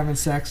while they're having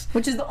sex.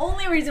 Which is the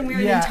only reason we're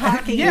Yeah. even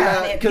talking Yeah,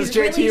 about it. 'cause Because it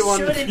JT really won-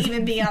 shouldn't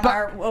even be on But-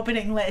 our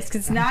opening list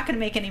because it's not going to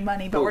make any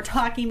money. But we're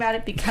talking about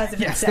it because of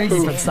Yes, its thank you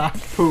for sexy. stop.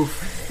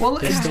 Poof. Well,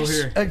 They're still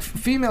here. a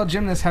female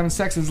gymnast having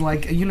sex is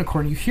like a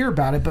unicorn. You hear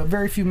about it, but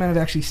very few men have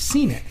actually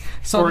seen it.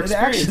 So Or they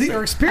actually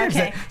experienced experience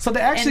it. So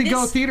to actually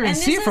go theater and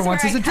see it for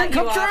once is a dream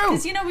come true.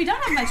 Because we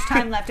don't have much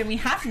time left and we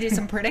have to do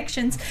some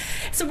predictions.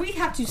 So we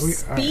have to all right.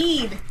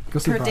 speed Go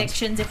see Bronze.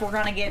 predictions if we're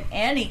going to get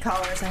any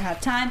callers that have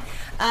time.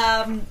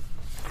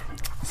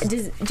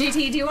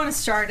 JT, do you want to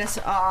start us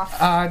off?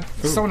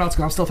 Someone else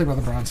go. I'm still thinking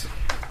about the bronze.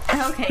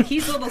 Okay,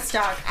 he's a little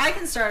stuck. I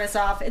can start us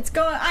off.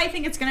 I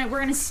think we're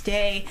gonna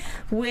stay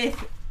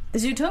with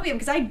Zootopia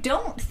because I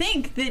don't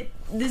think that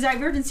the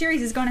Divergent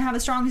series is going to have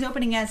as strong as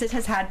opening as it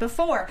has had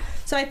before.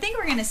 So I think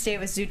we're going to stay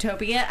with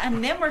Zootopia,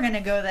 and then we're going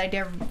to go the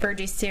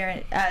Divergent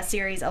series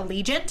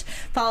Allegiant,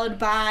 followed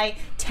by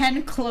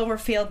 10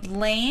 Cloverfield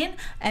Lane,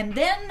 and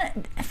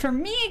then for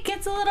me it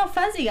gets a little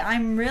fuzzy.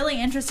 I'm really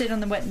interested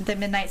in what the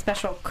Midnight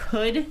Special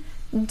could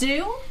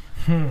do.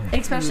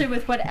 Especially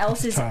with what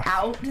else is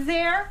out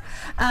there.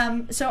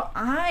 So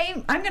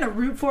I'm going to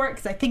root for it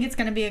because I think it's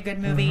going to be a good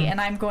movie,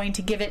 and I'm going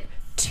to give it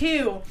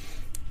to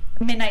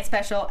Midnight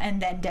Special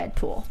and then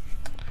Deadpool.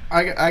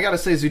 I gotta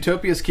say,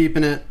 Zootopia's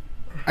keeping it.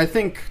 I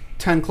think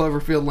 10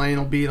 Cloverfield Lane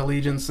will beat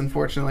Allegiance,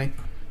 unfortunately.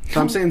 So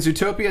I'm saying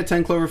Zootopia,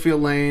 10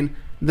 Cloverfield Lane,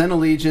 then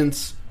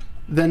Allegiance,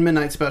 then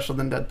Midnight Special,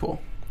 then Deadpool.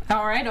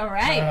 All right.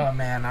 Oh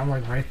man, I'm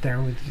like right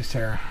there with you,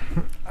 Sarah.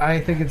 I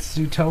think it's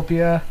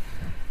Zootopia,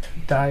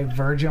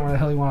 Divergent, what the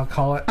hell you want to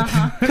call it.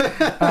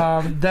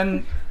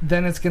 Then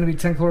it's going to be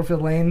 10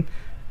 Cloverfield Lane,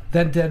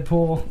 then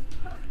Deadpool,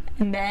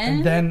 And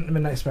and then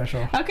Midnight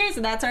Special. Okay,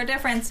 so that's our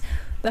difference.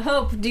 The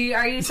Hope.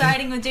 Are you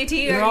siding with JT?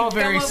 They're or all you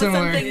very come up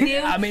similar. With something new?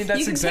 I mean, that's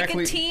you can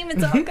exactly- pick a team.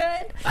 It's all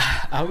good.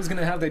 I was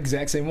gonna have the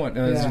exact same one.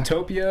 Yeah.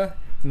 Zootopia,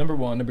 number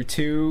 1. Number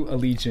 2,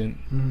 Allegiant.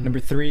 Number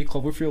 3,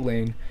 Cloverfield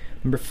Lane.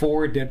 Number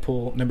 4,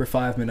 Deadpool. Number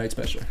 5, Midnight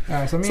Special. All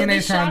right, so me So and the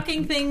Nathan.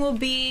 shocking thing will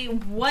be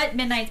what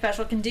Midnight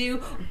Special can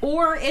do,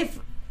 or if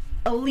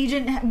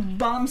Allegiant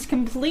bombs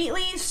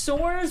completely,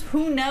 soars.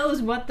 Who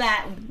knows what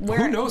that?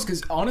 Who knows?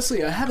 Because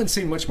honestly, I haven't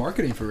seen much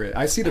marketing for it.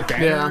 I see the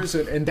banners,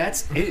 and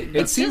that's it. It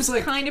It's seems just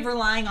like, kind of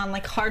relying on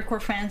like hardcore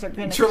fans are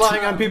going It's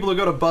relying on people who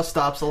go to bus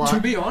stops a to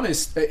lot. be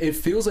honest, it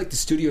feels like the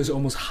studio is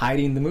almost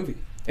hiding the movie.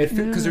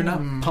 Because they're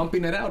not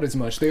pumping it out as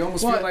much. They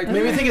almost feel like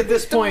Maybe I think at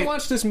this don't point,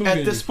 watch this movie.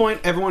 at this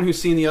point, everyone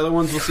who's seen the other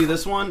ones will see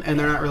this one, and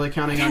they're not really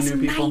counting on That's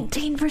new people.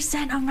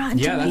 19% on Rotten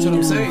Yeah, that's what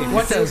I'm Tomatoes. saying.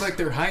 What It feels does- like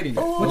they're hiding it.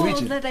 Oh,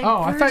 Allegiant. the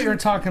Oh, I thought you were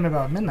Divergent. talking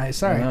about Midnight.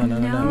 Sorry.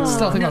 No.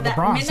 Still thinking about the that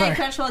Bronze, Midnight sorry.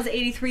 Special has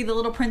 83. The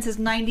Little Prince has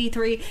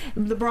 93.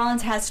 The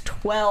Bronze has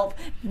 12.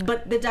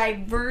 But the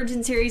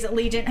Divergent series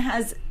Allegiant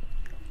has.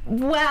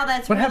 Wow,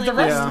 that's But really have the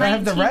less rest? than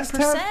Have the rest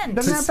 19%.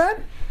 been that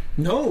bad?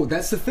 No,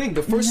 that's the thing.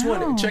 The first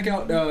one, check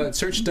out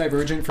search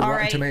Divergent for All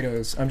Rotten right.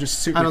 Tomatoes. I'm just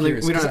super I don't think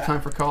curious. we don't 'cause have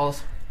time for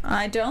calls.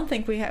 I don't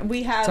think we have.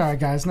 We have. Sorry,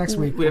 guys. Next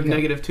week We have we'll get-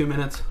 negative 2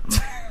 minutes.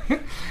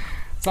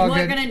 It's all We're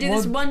good. going to do We'll-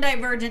 this one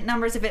Divergent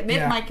numbers. If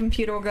Yeah. my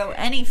computer will go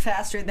any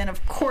faster, then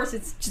of course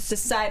it's just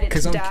decided to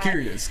Because I'm die.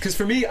 curious. Because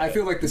for me, I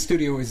feel like the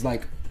studio is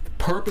like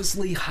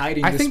purposely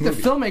hiding I this think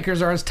movie. the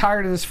filmmakers are as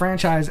tired of this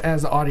franchise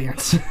as the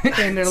audience,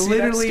 and they're See,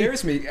 literally. that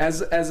scares me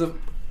as a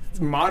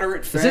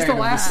moderate fan. Is this the of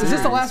last? Is this the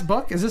series. last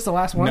book? Is this the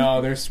last one?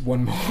 No, there's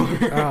one more.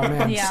 Oh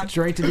man, Yeah.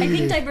 straight to I think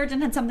DVD.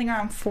 Divergent had something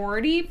around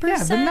 40%.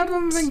 Yeah, but none of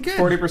them have been good.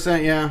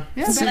 40%, yeah.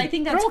 Yeah, But I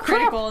think that's they're all crap.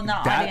 critical in the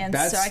audience,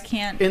 so that's- I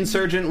can't.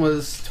 Insurgent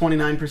was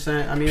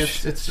 29%. I mean,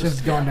 it's It's just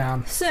just going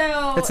down.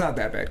 So It's not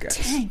that bad, guys.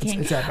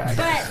 tanking. It's that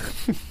bad.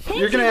 But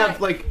you're gonna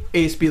have like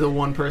Ace be the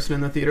one person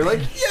in the theater, like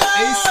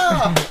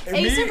yeah.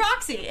 Ace and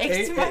Roxy.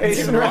 Ace and Roxy.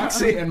 Ace and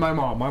Roxy. and my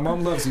mom. My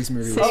mom loves these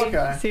movies. So,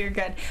 Okay. so you're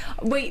good.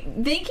 Wait,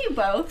 thank you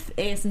both,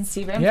 Ace and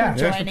Steven, Yeah, for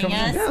thanks for joining coming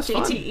in. us. Yeah,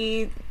 it's fun.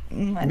 JTE.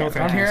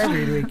 Whatever. I'm here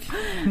every week.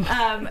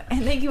 And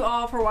thank you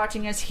all for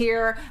watching us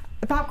here.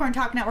 The Popcorn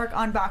Talk Network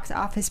on Box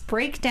Office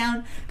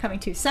Breakdown coming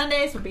to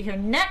Sundays. We'll be here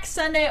next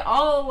Sunday.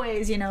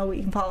 Always, you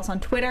can follow us on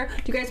Twitter.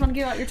 Do you guys want to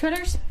give out your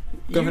Twitters?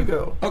 Go ahead,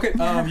 go. Okay,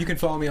 you can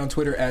follow me on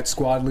Twitter at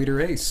Squad Leader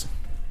Ace.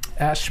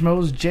 At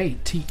Schmoes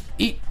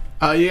JTE.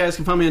 You guys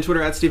can find me on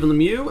Twitter at Stephen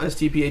Lemieux,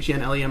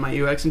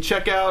 STPHENLEMIUX, and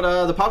check out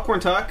the Popcorn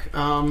Talk.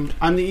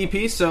 I'm the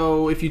EP,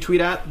 so if you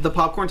tweet at the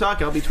Popcorn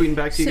Talk, I'll be tweeting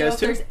back to you So guys if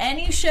too. there's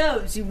any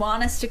shows you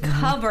want us to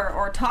cover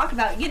or talk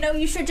about,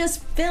 you should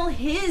just fill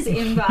his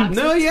inbox.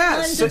 No, with yeah.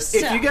 tons So of if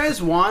stuff. you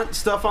guys want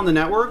stuff on the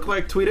network,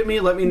 like tweet at me,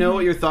 let me know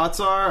what your thoughts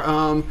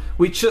are.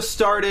 We just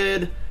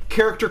started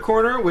Character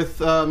Corner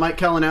with Mike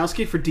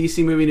Kalinowski for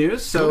DC Movie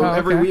News. So Oh,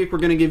 every okay. week we're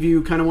going to give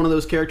you kind of one of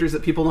those characters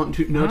that people don't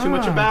know too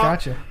much Ah, about,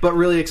 gotcha. but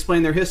really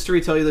explain their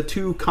history, tell you the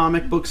 2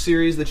 comic book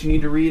series that you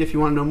need to read if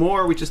you want to know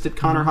more. We just did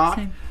Connor Hawk.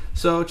 Same.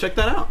 So check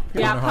that out.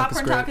 Yeah, Connor Hawk is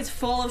Popcorn great. Talk is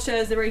full of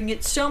shows where you can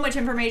get so much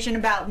information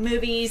about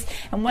movies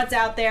and what's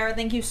out there.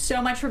 Thank you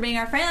so much for being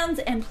our fans,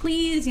 and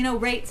please,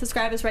 rate,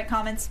 subscribe us, write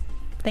comments.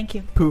 Thank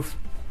you. Poof.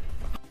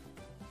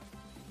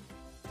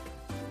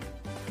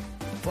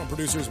 From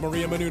producers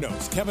Maria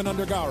Menounos, Kevin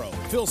Undergaro,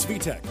 Phil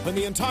Svitek, and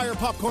the entire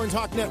Popcorn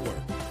Talk Network,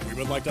 we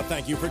would like to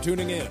thank you for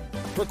tuning in.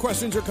 For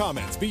questions or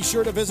comments, be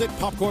sure to visit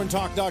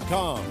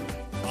popcorntalk.com.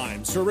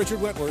 I'm Sir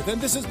Richard Wentworth,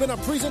 and this has been a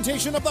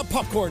presentation of the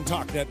Popcorn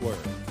Talk Network.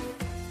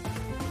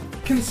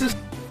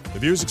 The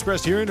views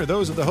expressed herein are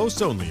those of the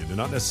hosts only and do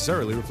not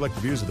necessarily reflect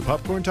the views of the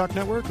Popcorn Talk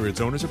Network or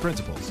its owners or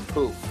principals.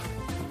 Poof.